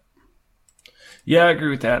a little bit. Yeah, I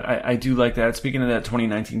agree with that. I do like that. Speaking of that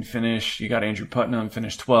 2019 finish, you got Andrew Putnam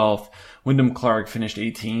finished 12th. Wyndham Clark finished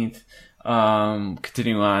 18th.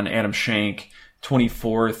 Continuing on, Adam Schenk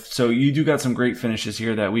 24th. So you do got some great finishes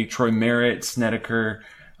here that week. Troy Merritt, Snedeker.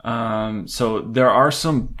 So there are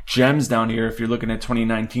some gems down here if you're looking at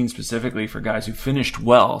 2019 specifically for guys who finished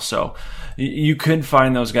well. So you could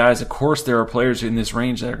find those guys. Of course, there are players in this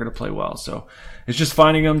range that are going to play well. So it's just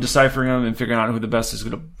finding them, deciphering them, and figuring out who the best is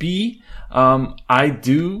going to be. I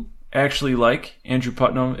do actually like Andrew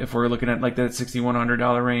Putnam if we're looking at like that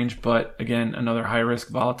 $6,100 range, but again, another high risk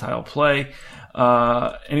volatile play.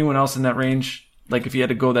 Anyone else in that range? Like if you had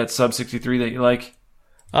to go that sub 63 that you like?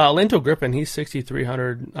 Lanto Griffin, he's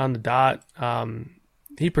 6,300 on the dot.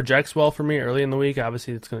 He projects well for me early in the week.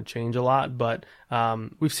 Obviously, it's going to change a lot, but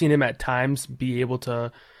we've seen him at times be able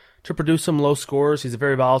to produce some low scores. He's a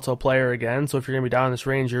very volatile player again. So if you're going to be down in this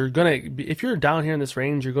range, if you're down here in this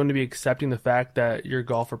range, you're going to be accepting the fact that your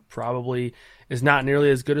golfer probably is not nearly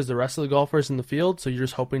as good as the rest of the golfers in the field. So you're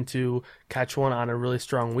just hoping to catch one on a really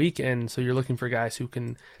strong week. And so you're looking for guys who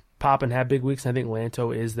can pop and have big weeks. And I think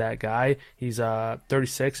Lanto is that guy. He's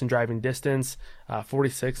 36 in driving distance,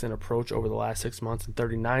 46 in approach over the last 6 months, and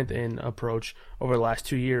 39th in approach over the last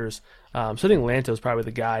 2 years. So I think Lanto is probably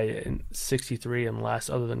the guy in 63 and less,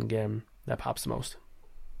 other than Gim, that pops the most.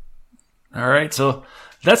 All right, so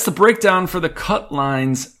that's the breakdown for the Cut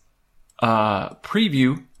Lines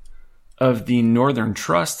preview of the Northern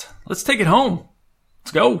Trust. Let's take it home.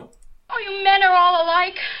 Let's go. Oh, you men are all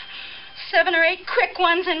alike. 7 or 8 quick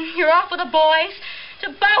ones, and you're off with the boys to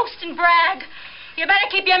boast and brag. You better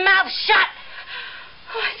keep your mouth shut.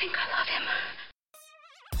 Oh, I think I love him.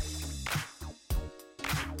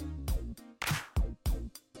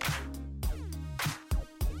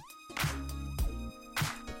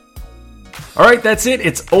 All right, that's it.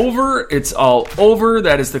 It's over. It's all over.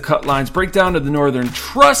 That is the Cut Lines breakdown of the Northern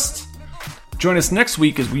Trust. Join us next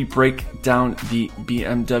week as we break down the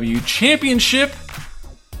BMW Championship.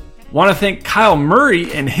 Want to thank Kyle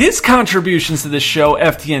Murray and his contributions to the show,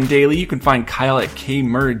 FTN Daily. You can find Kyle at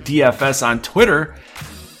KMurrayDFS on Twitter.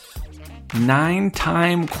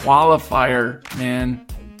 9-time qualifier, man.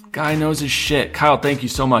 Guy knows his shit. Kyle, thank you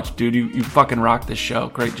so much, dude. You fucking rock this show.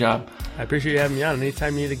 Great job. I appreciate you having me on.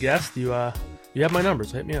 Anytime you need a guest, you have my number,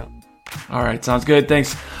 so hit me up. All right, sounds good.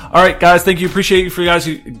 Thanks. All right, guys, thank you. Appreciate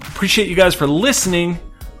you guys for listening.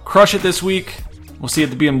 Crush it this week. We'll see you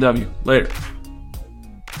at the BMW. Later.